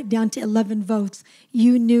you got it down to 11 votes,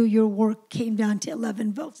 you knew your work came down to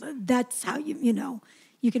 11 votes. That's how you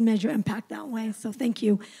can measure impact that way. So thank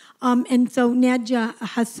you. And so Nadja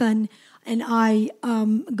Hassan and I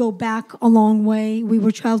go back a long way. We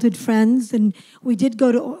were childhood friends, and we did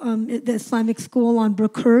go to the Islamic school on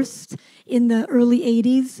Brookhurst in the early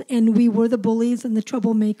 80s, and we were the bullies and the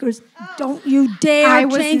troublemakers. Don't you dare I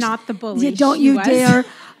was change. not the bully. Don't she you was. dare.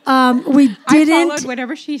 We didn't. I followed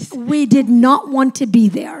whatever she said. We did not want to be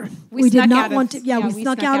there. We did not want to. Yeah, we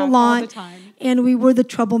snuck out a lot. All the time. And we were the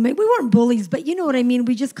troublemakers. We weren't bullies, but you know what I mean?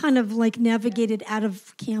 We just kind of like navigated out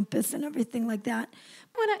of campus and everything like that.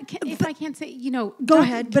 If I can't say, Go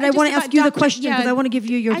ahead, but I want to ask you the question because I want to give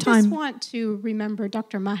you your time. I just want to remember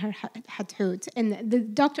Dr. Maher Hathout and the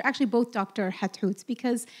doctor, actually both Dr. Hathouts,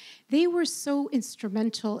 because they were so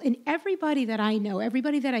instrumental in everybody that I know,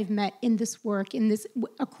 everybody that I've met in this work,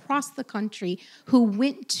 across the country, who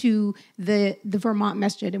went to the Vermont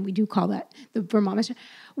Masjid, and we do call that the Vermont Masjid,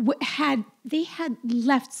 they had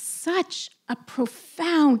left such a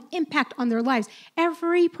profound impact on their lives.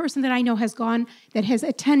 Every person that I know has gone, that has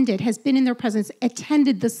attended, has been in their presence,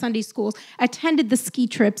 attended the Sunday schools, attended the ski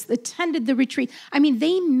trips, attended the retreat. I mean,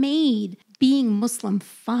 they made being Muslim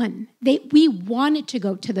fun. We wanted to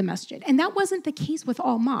go to the masjid, and that wasn't the case with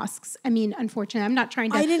all mosques. I mean, unfortunately, I'm not trying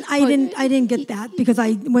to. I didn't get that because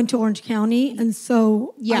I went to Orange County, and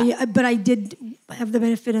so but I did have the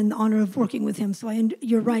benefit and the honor of working with him. So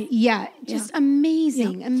you're right. Yeah, just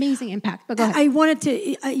amazing impact. But go ahead. I wanted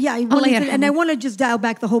to. I want to just dial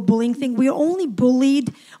back the whole bullying thing. We only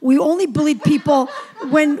bullied people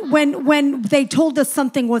when they told us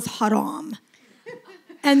something was haram.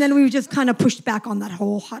 And then we just kind of pushed back on that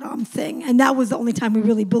whole haram thing. And that was the only time we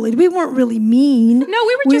really bullied. We weren't really mean. No,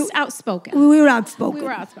 we were just outspoken. We were outspoken. We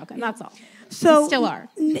were outspoken, that's all. So, we still are.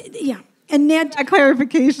 Yeah. And Ned... A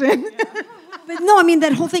clarification. But no, I mean,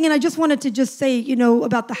 that whole thing, and I just wanted to just say,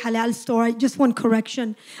 about the halal store, just one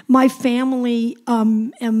correction. My family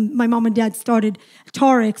and my mom and dad started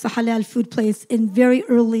Tariq's, a halal food place, in very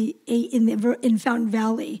early in Fountain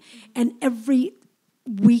Valley. And every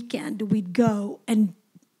weekend we'd go and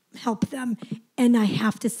help them, and I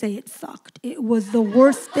have to say it sucked. It was the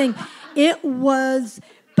worst thing.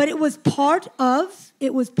 But it was part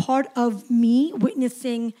of me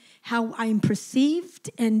witnessing how I'm perceived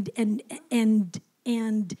and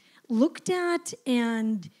looked at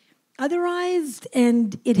and otherized,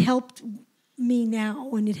 and it helped me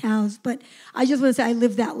now, and it has. But I just want to say I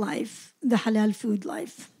lived that life, the halal food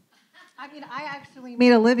life. I mean, I actually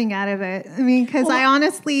made a living out of it. I mean, because I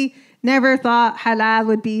honestly never thought halal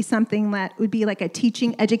would be something that would be like a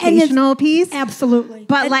teaching, educational piece. Absolutely.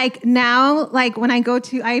 But now, when I go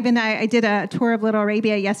to, I did a tour of Little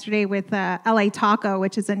Arabia yesterday with LA Taco,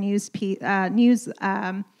 which is a news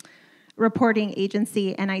reporting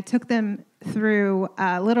agency, and I took them through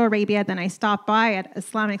Little Arabia. Then I stopped by at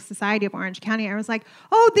Islamic Society of Orange County. I was like,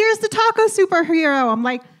 oh, there's the taco superhero. I'm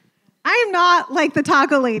like, I'm not like the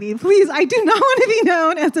taco lady. Please, I do not want to be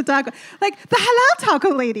known as the taco, like the halal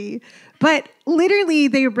taco lady. But literally,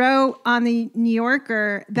 they wrote on the New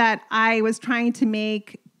Yorker that I was trying to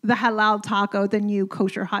make the halal taco the new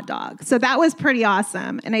kosher hot dog. So that was pretty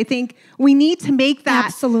awesome. And I think we need to make that.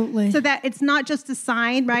 Absolutely. So that it's not just a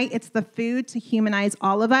sign, right? It's the food to humanize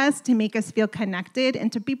all of us, to make us feel connected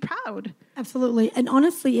and to be proud. Absolutely. And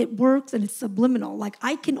honestly, it works and it's subliminal. Like,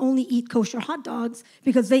 I can only eat kosher hot dogs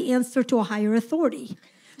because they answer to a higher authority.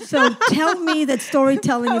 So tell me that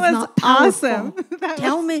storytelling is not powerful. Awesome.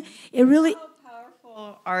 Tell me, it really... How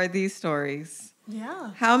powerful are these stories?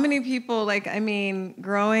 Yeah. How many people, like, I mean,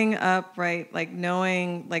 growing up, right, like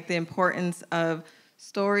knowing like the importance of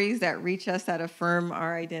stories that reach us, that affirm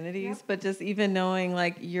our identities, but just even knowing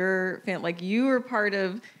like your family, like you were part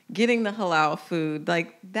of getting the halal food,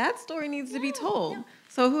 like that story needs to be told.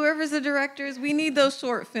 So whoever's the directors, we need those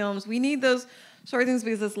short films. We need those short things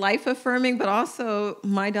because it's life affirming, but also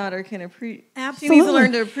my daughter can appreciate. She needs to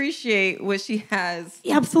learn to appreciate what she has.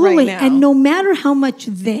 Absolutely. Right now. And no matter how much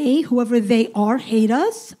they, whoever they are, hate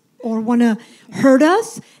us or want to hurt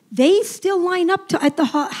us, they still line up at the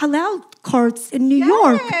halal carts in New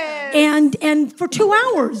York. And for 2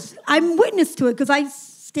 hours. I'm witness to it because I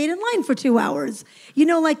stayed in line for 2 hours. You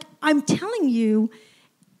know, like, I'm telling you,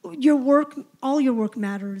 your work, all your work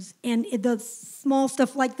matters. And the small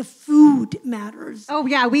stuff like the food matters. Oh,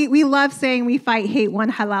 yeah. We love saying we fight hate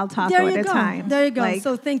one halal taco at a time. There you go. Like,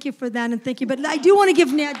 so thank you for that, and thank you. But I do want to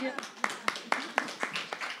give Nadia...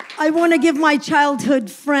 I want to give my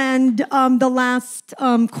childhood friend the last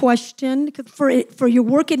question for your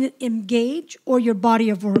work in Engage or your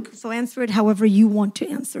body of work. So answer it however you want to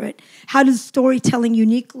answer it. How does storytelling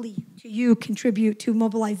uniquely to you contribute to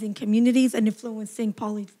mobilizing communities and influencing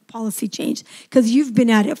policy change? Because you've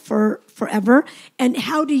been at it for forever. And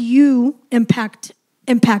how do you impact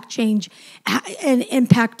change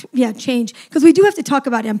and change? Because we do have to talk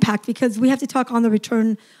about impact, because we have to talk on the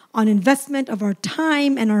return on investment of our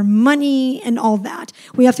time and our money and all that.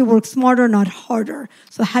 We have to work smarter, not harder.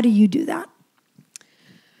 So how do you do that?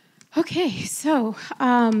 Okay, so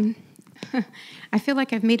I feel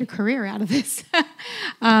like I've made a career out of this.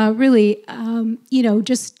 Really,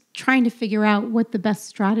 just trying to figure out what the best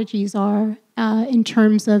strategies are in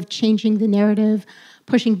terms of changing the narrative,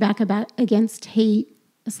 pushing back against hate,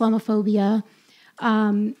 Islamophobia,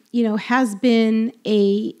 has been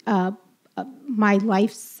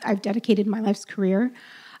I've dedicated my life's career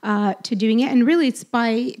to doing it, and really it's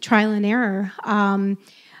by trial and error.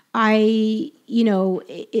 I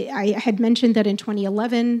had mentioned that in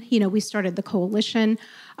 2011, we started the coalition,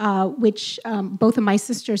 which both of my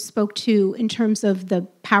sisters spoke to in terms of the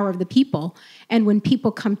power of the people. And when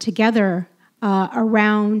people come together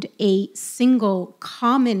around a single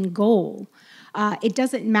common goal, it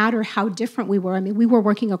doesn't matter how different we were. I mean, we were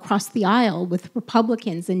working across the aisle with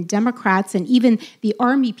Republicans and Democrats, and even the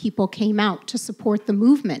Army people came out to support the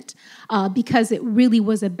movement because it really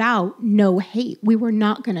was about no hate. We were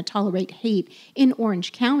not going to tolerate hate in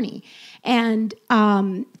Orange County. And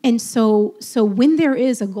so when there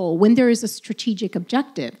is a goal, when there is a strategic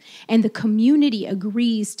objective, and the community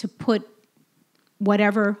agrees to put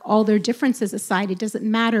whatever, all their differences aside, it doesn't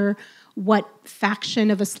matter what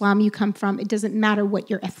faction of Islam you come from. It doesn't matter what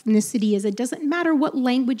your ethnicity is. It doesn't matter what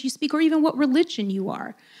language you speak or even what religion you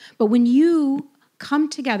are. But when you come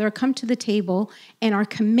together, come to the table, and are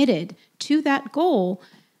committed to that goal,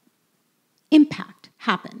 impact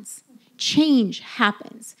happens. Change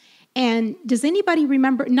happens. And does anybody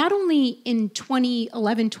remember, not only in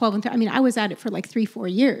 2011, 12, and 13, I mean, I was at it for like 3-4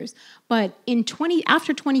 years, but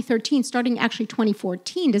after 2013, starting actually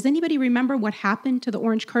 2014, does anybody remember what happened to the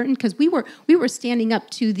Orange Curtain? Because we were standing up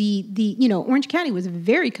to the Orange County was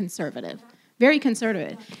very conservative. Very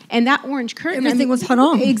conservative. And that Orange Curtain... Everything was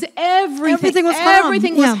haram. Everything was haram.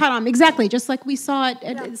 Everything was haram, exactly, just like we saw it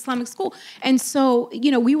at Islamic school. And so,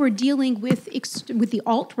 we were dealing with the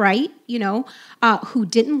alt-right, who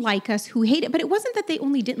didn't like us, who hated... But it wasn't that they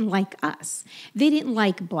only didn't like us. They didn't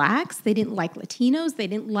like blacks. They didn't like Latinos. They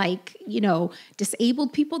didn't like,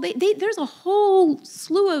 disabled people. There's a whole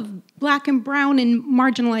slew of black and brown and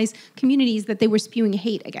marginalized communities that they were spewing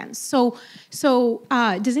hate against. So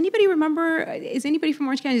does anybody remember... Is anybody from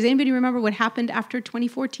Orange County? Does anybody remember what happened after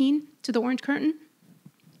 2014 to the Orange Curtain?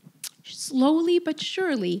 slowly but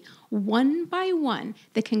surely, one by one,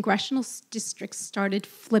 the congressional districts started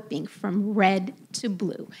flipping from red to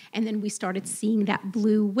blue. And then we started seeing that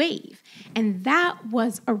blue wave. And that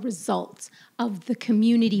was a result of the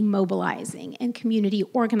community mobilizing and community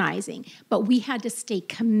organizing. But we had to stay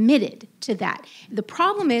committed to that. The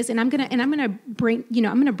problem is, and I'm gonna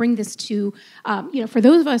bring this to, for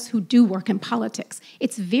those of us who do work in politics,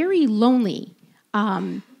 it's very lonely.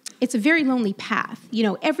 It's a very lonely path.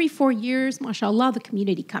 Every 4 years, mashallah, the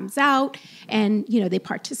community comes out and, they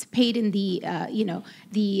participate in the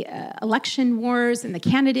election wars and the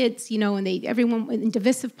candidates, and everyone in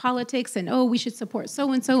divisive politics and, we should support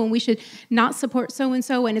so-and-so and we should not support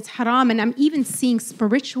so-and-so and it's haram. And I'm even seeing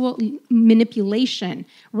spiritual manipulation,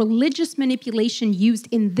 religious manipulation used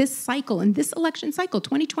in this cycle, in this election cycle,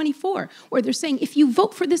 2024, where they're saying, if you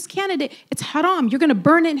vote for this candidate, it's haram, you're going to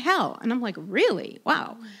burn in hell. And I'm like, really?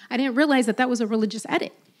 Wow. I didn't realize that was a religious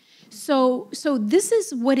edit. So this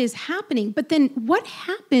is what is happening. But then what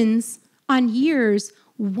happens on years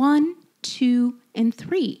 1, 2, and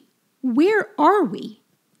 3? Where are we?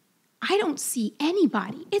 I don't see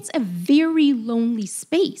anybody. It's a very lonely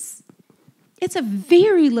space. It's a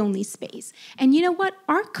very lonely space. And you know what?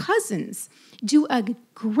 Our cousins do such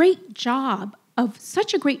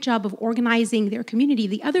a great job of organizing their community.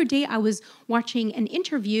 The other day, I was watching an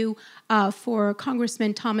interview for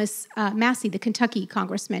Congressman Thomas Massey, the Kentucky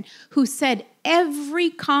congressman, who said every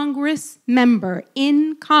Congress member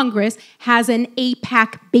in Congress has an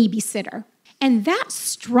APAC babysitter. And that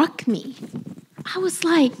struck me. I was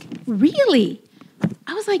like, really?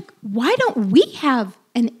 I was like, why don't we have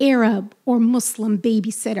an Arab or Muslim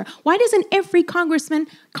babysitter? Why doesn't every congressman,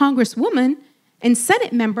 congresswoman, and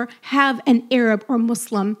Senate member have an Arab or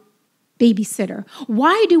Muslim babysitter?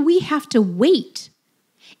 Why do we have to wait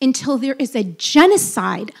until there is a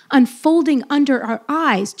genocide unfolding under our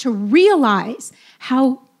eyes to realize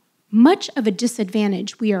how much of a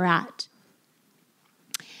disadvantage we are at?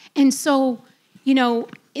 And so,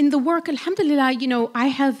 in the work, alhamdulillah, I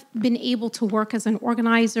have been able to work as an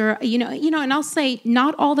organizer, and I'll say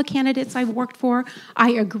not all the candidates I've worked for, I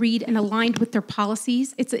agreed and aligned with their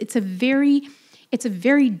policies. It's a very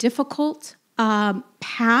difficult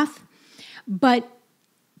path, but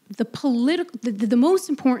the most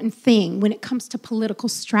important thing when it comes to political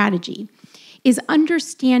strategy is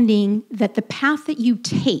understanding that the path that you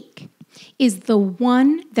take is the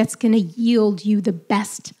one that's going to yield you the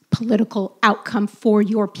best political outcome for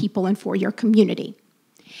your people and for your community.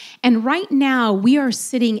 And right now, we are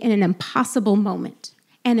sitting in an impossible moment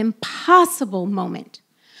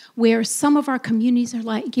where some of our communities are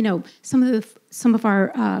like, some of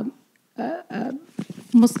our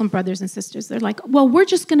Muslim brothers and sisters, they're like, well, we're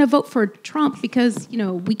just going to vote for Trump because,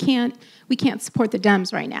 we can't support the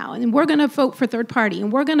Dems right now. And we're going to vote for third party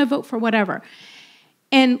and we're going to vote for whatever.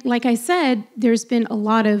 And like I said, there's been a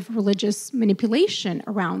lot of religious manipulation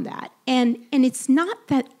around that. And it's not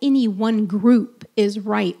that any one group is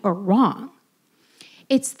right or wrong.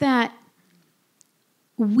 It's that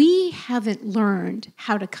we haven't learned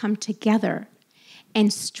how to come together and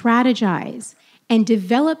strategize and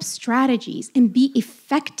develop strategies and be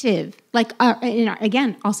effective.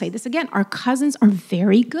 Again, I'll say this again, our cousins are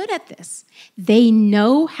very good at this. They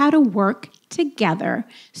know how to work together,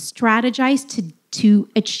 strategize to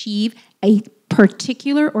achieve a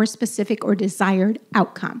particular or specific or desired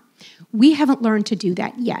outcome. We haven't learned to do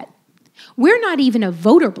that yet. We're not even a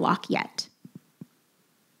voter bloc yet.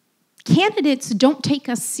 Candidates don't take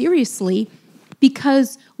us seriously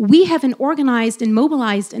because we haven't organized and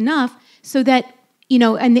mobilized enough so that,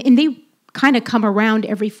 and they kind of come around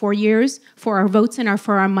every 4 years for our votes and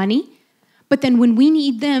for our money. But then when we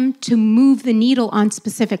need them to move the needle on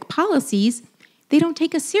specific policies, they don't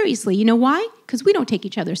take us seriously. You know why? Because we don't take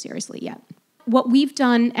each other seriously yet. What we've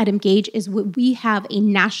done at Engage is we have a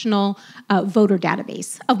national voter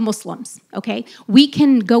database of Muslims, okay? We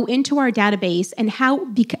can go into our database and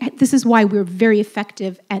this is why we're very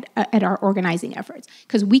effective at our organizing efforts,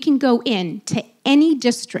 because we can go in to any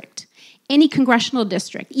district, any congressional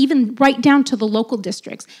district, even right down to the local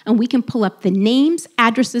districts, and we can pull up the names,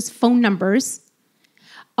 addresses, phone numbers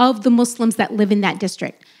of the Muslims that live in that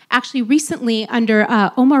district. Actually, recently, under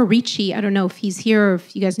Omar Ricci, I don't know if he's here or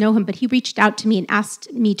if you guys know him, but he reached out to me and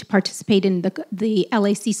asked me to participate in the LA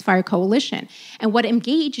Ceasefire Coalition. And what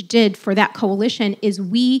Engage did for that coalition is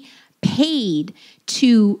we paid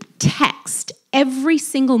to text every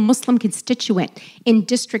single Muslim constituent in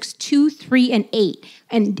districts 2, 3, and 8.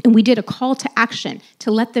 And we did a call to action to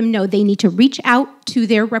let them know they need to reach out to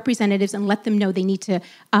their representatives and let them know they need to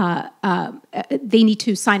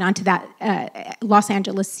sign on to that Los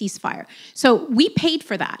Angeles ceasefire. So we paid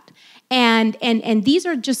for that. And these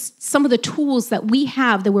are just some of the tools that we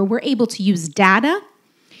have where we're able to use data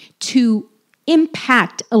to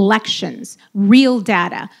impact elections, real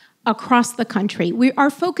data, across the country.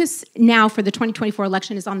 Our focus now for the 2024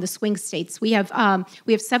 election is on the swing states. We have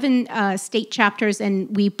 7 state chapters,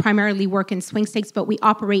 and we primarily work in swing states, but we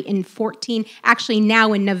operate in 14, actually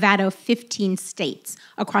now in Nevada, 15 states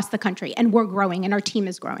across the country, and we're growing, and our team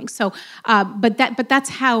is growing. So, but that's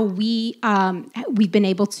how we've been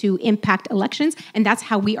able to impact elections, and that's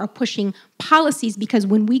how we are pushing policies, because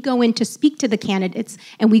when we go in to speak to the candidates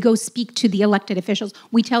and we go speak to the elected officials,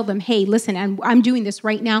 we tell them, hey, listen, I'm doing this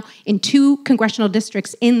right now in 2 congressional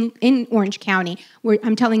districts in Orange County, where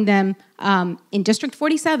I'm telling them in District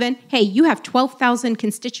 47, hey, you have 12,000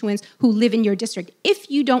 constituents who live in your district. If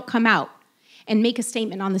you don't come out and make a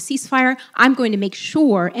statement on the ceasefire, I'm going to make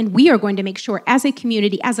sure, and we are going to make sure as a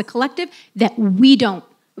community, as a collective, that we don't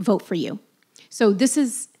vote for you. So this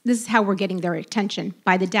is how we're getting their attention,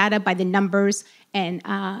 by the data, by the numbers, and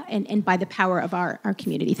by the power of our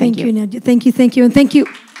community. Thank you. Nadia. Thank you, and thank you.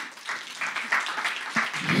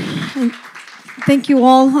 And thank you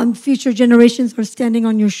all. Future generations are standing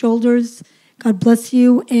on your shoulders. God bless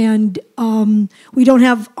you. And we don't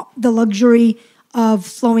have the luxury of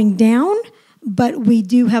slowing down, but we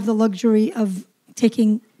do have the luxury of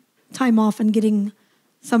taking time off and getting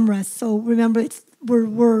some rest. So remember,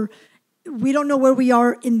 we don't know where we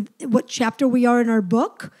are in what chapter we are in our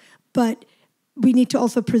book, but we need to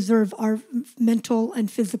also preserve our mental and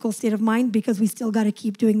physical state of mind, because we still got to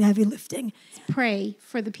keep doing the heavy lifting. Pray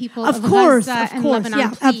for the people of Gaza of and course. Lebanon,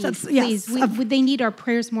 Yeah, please. Yes. They need our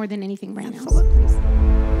prayers more than anything right Absolutely. now.